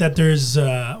argument that there's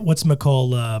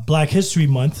Black History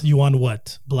Month. You want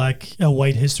what?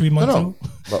 White History Month? No.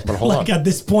 too? But hold Like on. at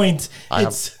this point,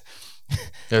 it's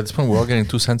Yeah, at this point, we're all getting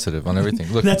too sensitive on everything.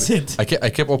 Look, That's it. I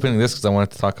kept opening this because I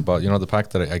wanted to talk about, the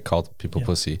fact that I called people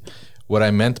pussy. What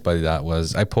I meant by that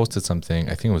was I posted something,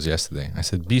 I think it was yesterday. I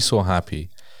said, be so happy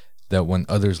that when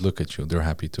others look at you, they're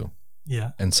happy too.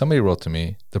 Yeah. And somebody wrote to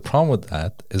me, the problem with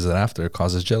that is that after it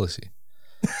causes jealousy.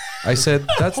 I said,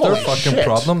 that's their Holy fucking shit.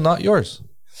 problem, not yours.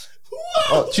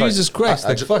 Oh, sorry. Jesus Christ.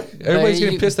 I fuck. Everybody's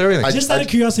getting pissed at everything. Just out of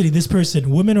curiosity, this person,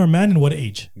 woman or man, and what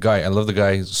age? Guy, I love the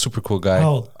guy. He's a super cool guy. How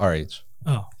old? Our age.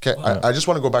 Oh. Okay, I just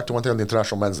want to go back to one thing on the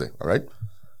International Men's Day, all right?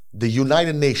 The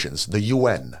United Nations, the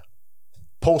UN,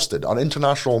 posted on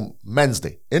International Men's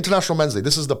Day. International Men's Day,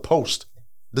 this is the post.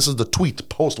 This is the tweet,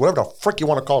 post, whatever the frick you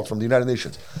want to call it from the United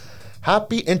Nations.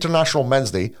 Happy International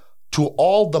Men's Day to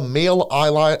all the male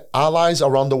allies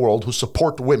around the world who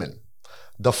support women,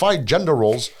 defy gender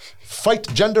roles, fight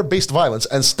gender-based violence,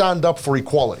 and stand up for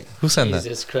equality. Who sent that?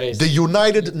 Jesus Christ. The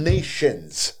United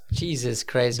Nations. Jesus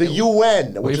Christ. The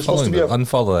UN, Why are which you is supposed to following be that?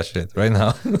 Unfollow that shit right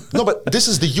now. No, but this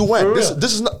is the UN. This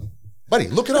is not, buddy.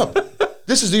 Look it up.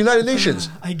 This is the United Nations.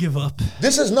 I give up.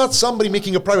 This is not somebody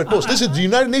making a private post. This is the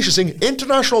United Nations saying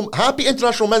Happy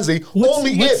International Men's Day.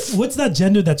 Only if What's that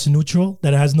gender that's neutral,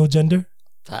 that has no gender?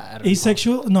 I don't know.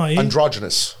 Asexual? No,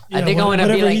 Androgynous. I think I want to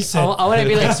be whatever he like said. I want to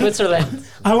be like Switzerland.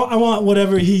 I want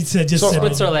whatever he said. Just So- said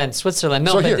it. Switzerland.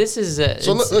 No, So but here. this is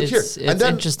So look here. it's And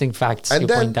then- interesting facts And you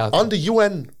then point out. on the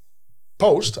UN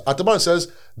post, at the bottom it says,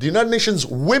 the United Nations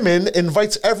Women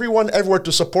invites everyone everywhere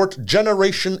to support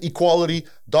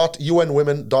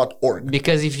generationequality.unwomen.org.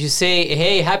 Because if you say,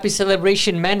 "Hey, happy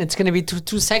celebration, men," it's gonna be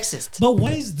too sexist. But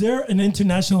why is there an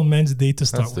International Men's Day to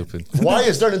start That's with? stupid. Why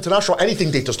is there an international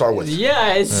anything day to start with?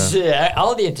 Yeah, it's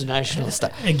all the international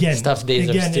stuff. Again, stuff days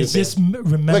are it's stupid. just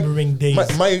remembering days.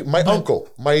 My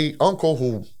uncle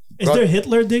who Is got- there a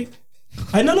Hitler Day?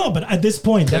 I don't know, but at this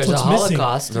point, that's There's what's a missing.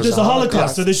 Holocaust. There's a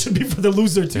Holocaust, so there should be for the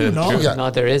loser too, no? true. Yeah. No,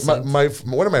 there isn't.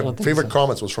 One of my favorite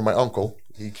comments was from my uncle.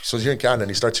 So he's here in Canada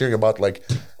and he starts hearing about like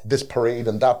this parade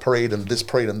and that parade and this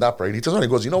parade and that parade. He turns around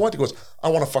and he goes, you know what? He goes, I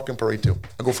want a fucking parade too.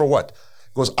 I go, for what?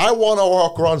 He goes, I want to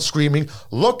walk around screaming,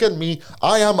 look at me,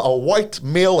 I am a white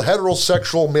male,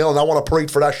 heterosexual male, and I want a parade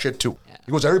for that shit too.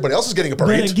 He goes, everybody else is getting a But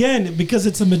parade. again, because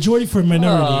it's a majority for a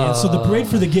minority, and so the parade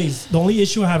for the gays. The only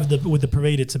issue I have with the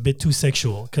parade, it's a bit too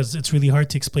sexual because it's really hard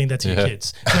to explain that to your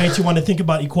kids. Right? You want to think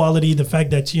about equality, the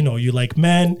fact that you like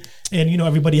men, and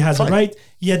everybody has a right.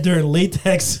 Yet they're in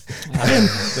latex and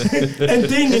thing, and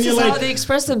This you're is how like, they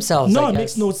express themselves. no, I it guess.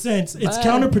 makes no sense. It's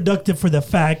counterproductive for the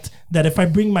fact that if I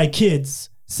bring my kids,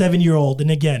 7-year-old,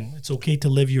 and again, it's okay to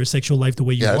live your sexual life the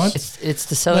way you Yes. want. It's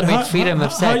to But celebrate freedom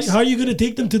of sex. How are you going to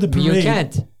take them to the parade? You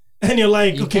can't. And you're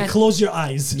like, okay, can't. close your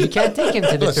eyes. You can't take him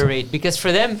to the parade because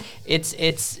for them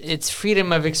it's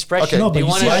freedom of expression. Okay. No, but They you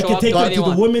want see, to I show could up take the way them they to the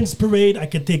want, women's parade. I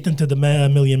could take them to the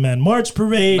Million Man March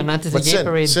parade. but not to the But gay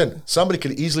parade. somebody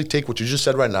could easily take what you just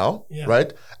said right now, Yeah.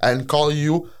 right, and call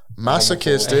you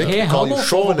masochistic, Hey, call you homophobic.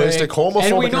 chauvinistic, homophobic.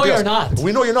 And we know yes. you're not.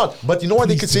 We know you're not. But you know why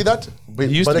they could say that?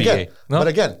 used to be gay, no? But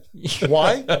again,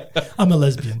 why? I'm a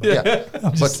lesbian. But Yeah.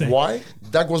 I'm just But saying. why?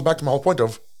 That goes back to my whole point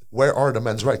of where are the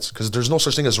men's rights? Because there's no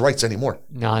such thing as rights anymore.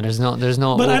 No, there's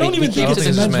no. But I don't even we think came it's to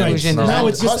a the men's rights. conclusion No. that- Now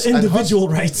it's just Huss- and individual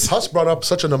Huss- rights. Huss brought up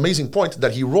such an amazing point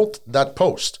that he wrote that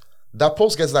post. That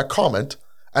post gets that comment,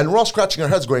 and we're all scratching our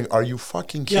heads going, are you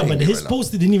fucking Yeah, kidding but me his right now?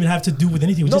 post didn't even have to do with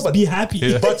anything. It was No, just but- be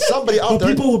happy. But somebody out But there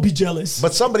people will be jealous.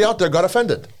 But somebody out there got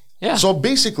offended. Yeah. So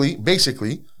basically,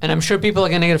 and I'm sure people are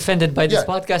gonna get offended by this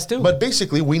yeah. podcast too. But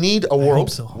basically, we need a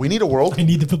world. so. We need a world. I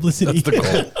need the publicity.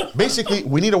 Basically,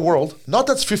 we need a world. Not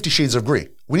that's 50 Shades of Grey.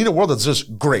 We need a world that's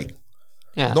just gray.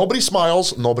 yeah. Nobody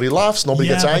smiles. Nobody laughs. Nobody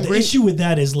gets but angry. the issue with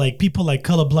that is like people like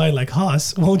colorblind like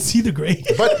Haas won't see the gray.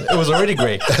 But It was already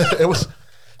great. it was.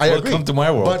 I agree. Welcome to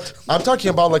my world. But I'm talking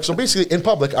about like so. Basically, in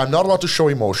public, I'm not allowed to show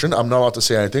emotion. I'm not allowed to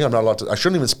say anything. I'm not allowed to. I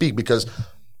shouldn't even speak because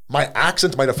my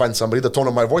accent might offend somebody. The tone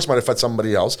of my voice might offend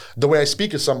somebody else. The way I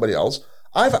speak is somebody else.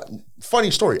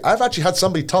 Funny story. I've actually had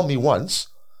somebody tell me once,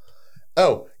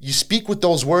 "Oh, you speak with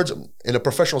those words in a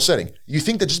professional setting. You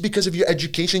think that just because of your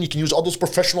education, you can use all those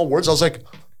professional words?" I was like,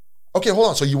 "Okay, hold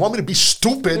on. So you want me to be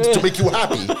stupid to make you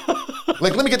happy?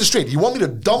 Like, let me get this straight. You want me to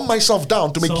dumb myself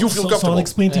down to make you feel So comfortable?" I'll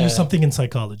explain to you something in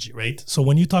psychology, right? So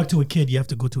when you talk to a kid, you have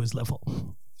to go to his level.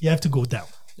 You have to go down.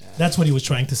 That's what he was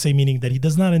trying to say, meaning that he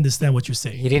does not understand what you're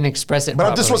saying. He didn't express it. But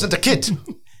properly. this wasn't a kid.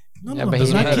 No, Yeah, no, but there's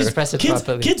he not didn't kids. express it Kids,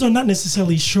 properly. kids are not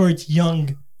necessarily short,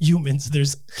 young humans.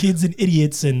 There's kids and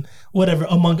idiots and whatever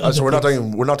among other. So we're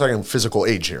things. not talking physical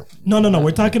age here. No.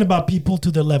 We're talking about people to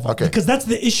their level. Okay. Because that's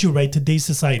the issue, right? Today's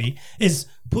society is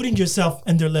putting yourself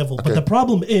in their level. But the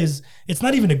problem is, it's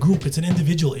not even a group, it's an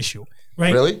individual issue,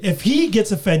 right? Really? If he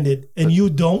gets offended and you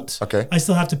don't, Okay. I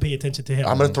still have to pay attention to him.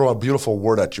 I'm going to throw a beautiful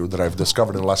word at you that I've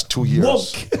discovered in the last 2 years.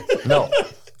 Woke. No,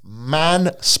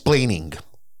 mansplaining.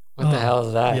 What the hell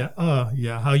is that?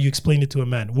 Yeah. How you explain it to a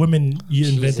man. Women, you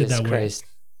invented Jesus that Christ.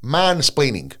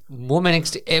 Mansplaining. Woman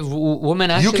actually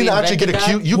You can actually get invented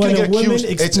accused. You When can a get woman accused.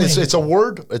 It's explains. a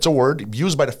word. It's a word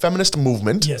used by the feminist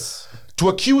movement. word. Yes. To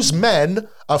accuse men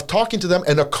of talking to them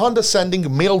in a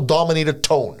condescending, male-dominated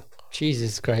tone. that?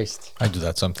 Jesus Christ. I do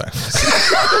that sometimes.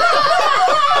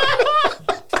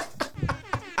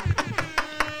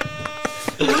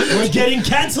 We're getting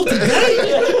canceled today.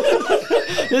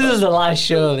 This is the last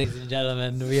show, ladies and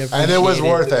gentlemen. We appreciate And it was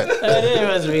worth it. It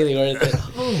was really worth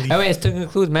it. Anyways, to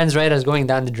conclude, men's right is going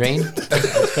down the drain.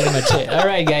 That's pretty much it. All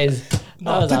right, guys. That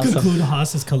was To awesome. conclude,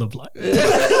 Haas is colorblind.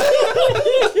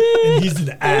 And he's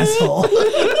an asshole.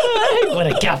 What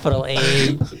a capital A.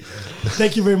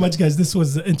 Thank you very much, guys. This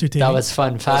was entertaining. That was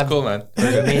fun. Fab. Cool, man.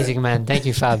 Amazing, man. Thank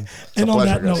you, Fab. and on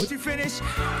pleasure, that guys. note, You finish?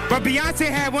 But Beyonce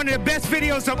had one of the best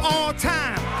videos of all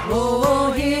time.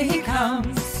 Whoa, here he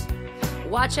comes.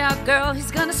 Watch out, girl, he's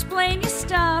gonna explain your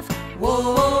stuff.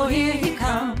 Whoa, here he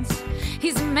comes.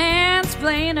 He's a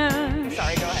mansplainer.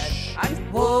 Sorry, go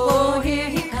ahead. Whoa, here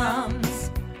he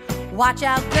comes. Watch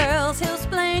out, girls, he'll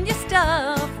explain your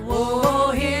stuff.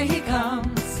 Whoa, here he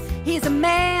comes. He's a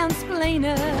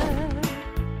mansplainer.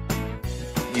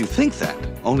 You think that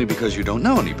only because you don't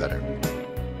know any better.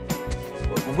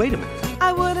 Wait a minute.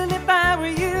 I wouldn't if I were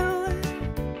you.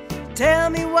 Tell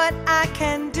me what I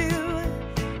can do.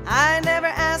 I never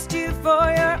asked you for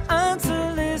your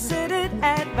unsolicited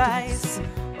advice.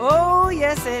 Oh,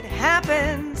 yes, it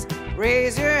happens.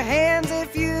 Raise your hands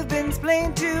if you've been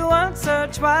explained to once or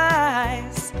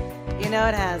twice. You know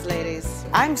it has, ladies.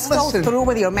 I'm so through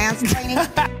with your mansplaining.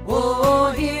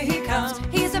 Whoa, here he comes.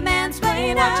 He's a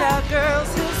mansplainer. Watch out,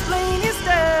 girls, he'll explain your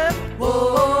stuff.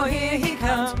 Whoa, here he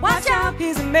comes. Watch out.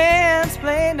 He's a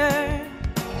mansplainer.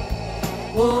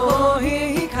 Whoa, here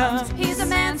he comes. He's a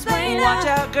mansplainer. Watch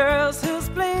out, girls, he'll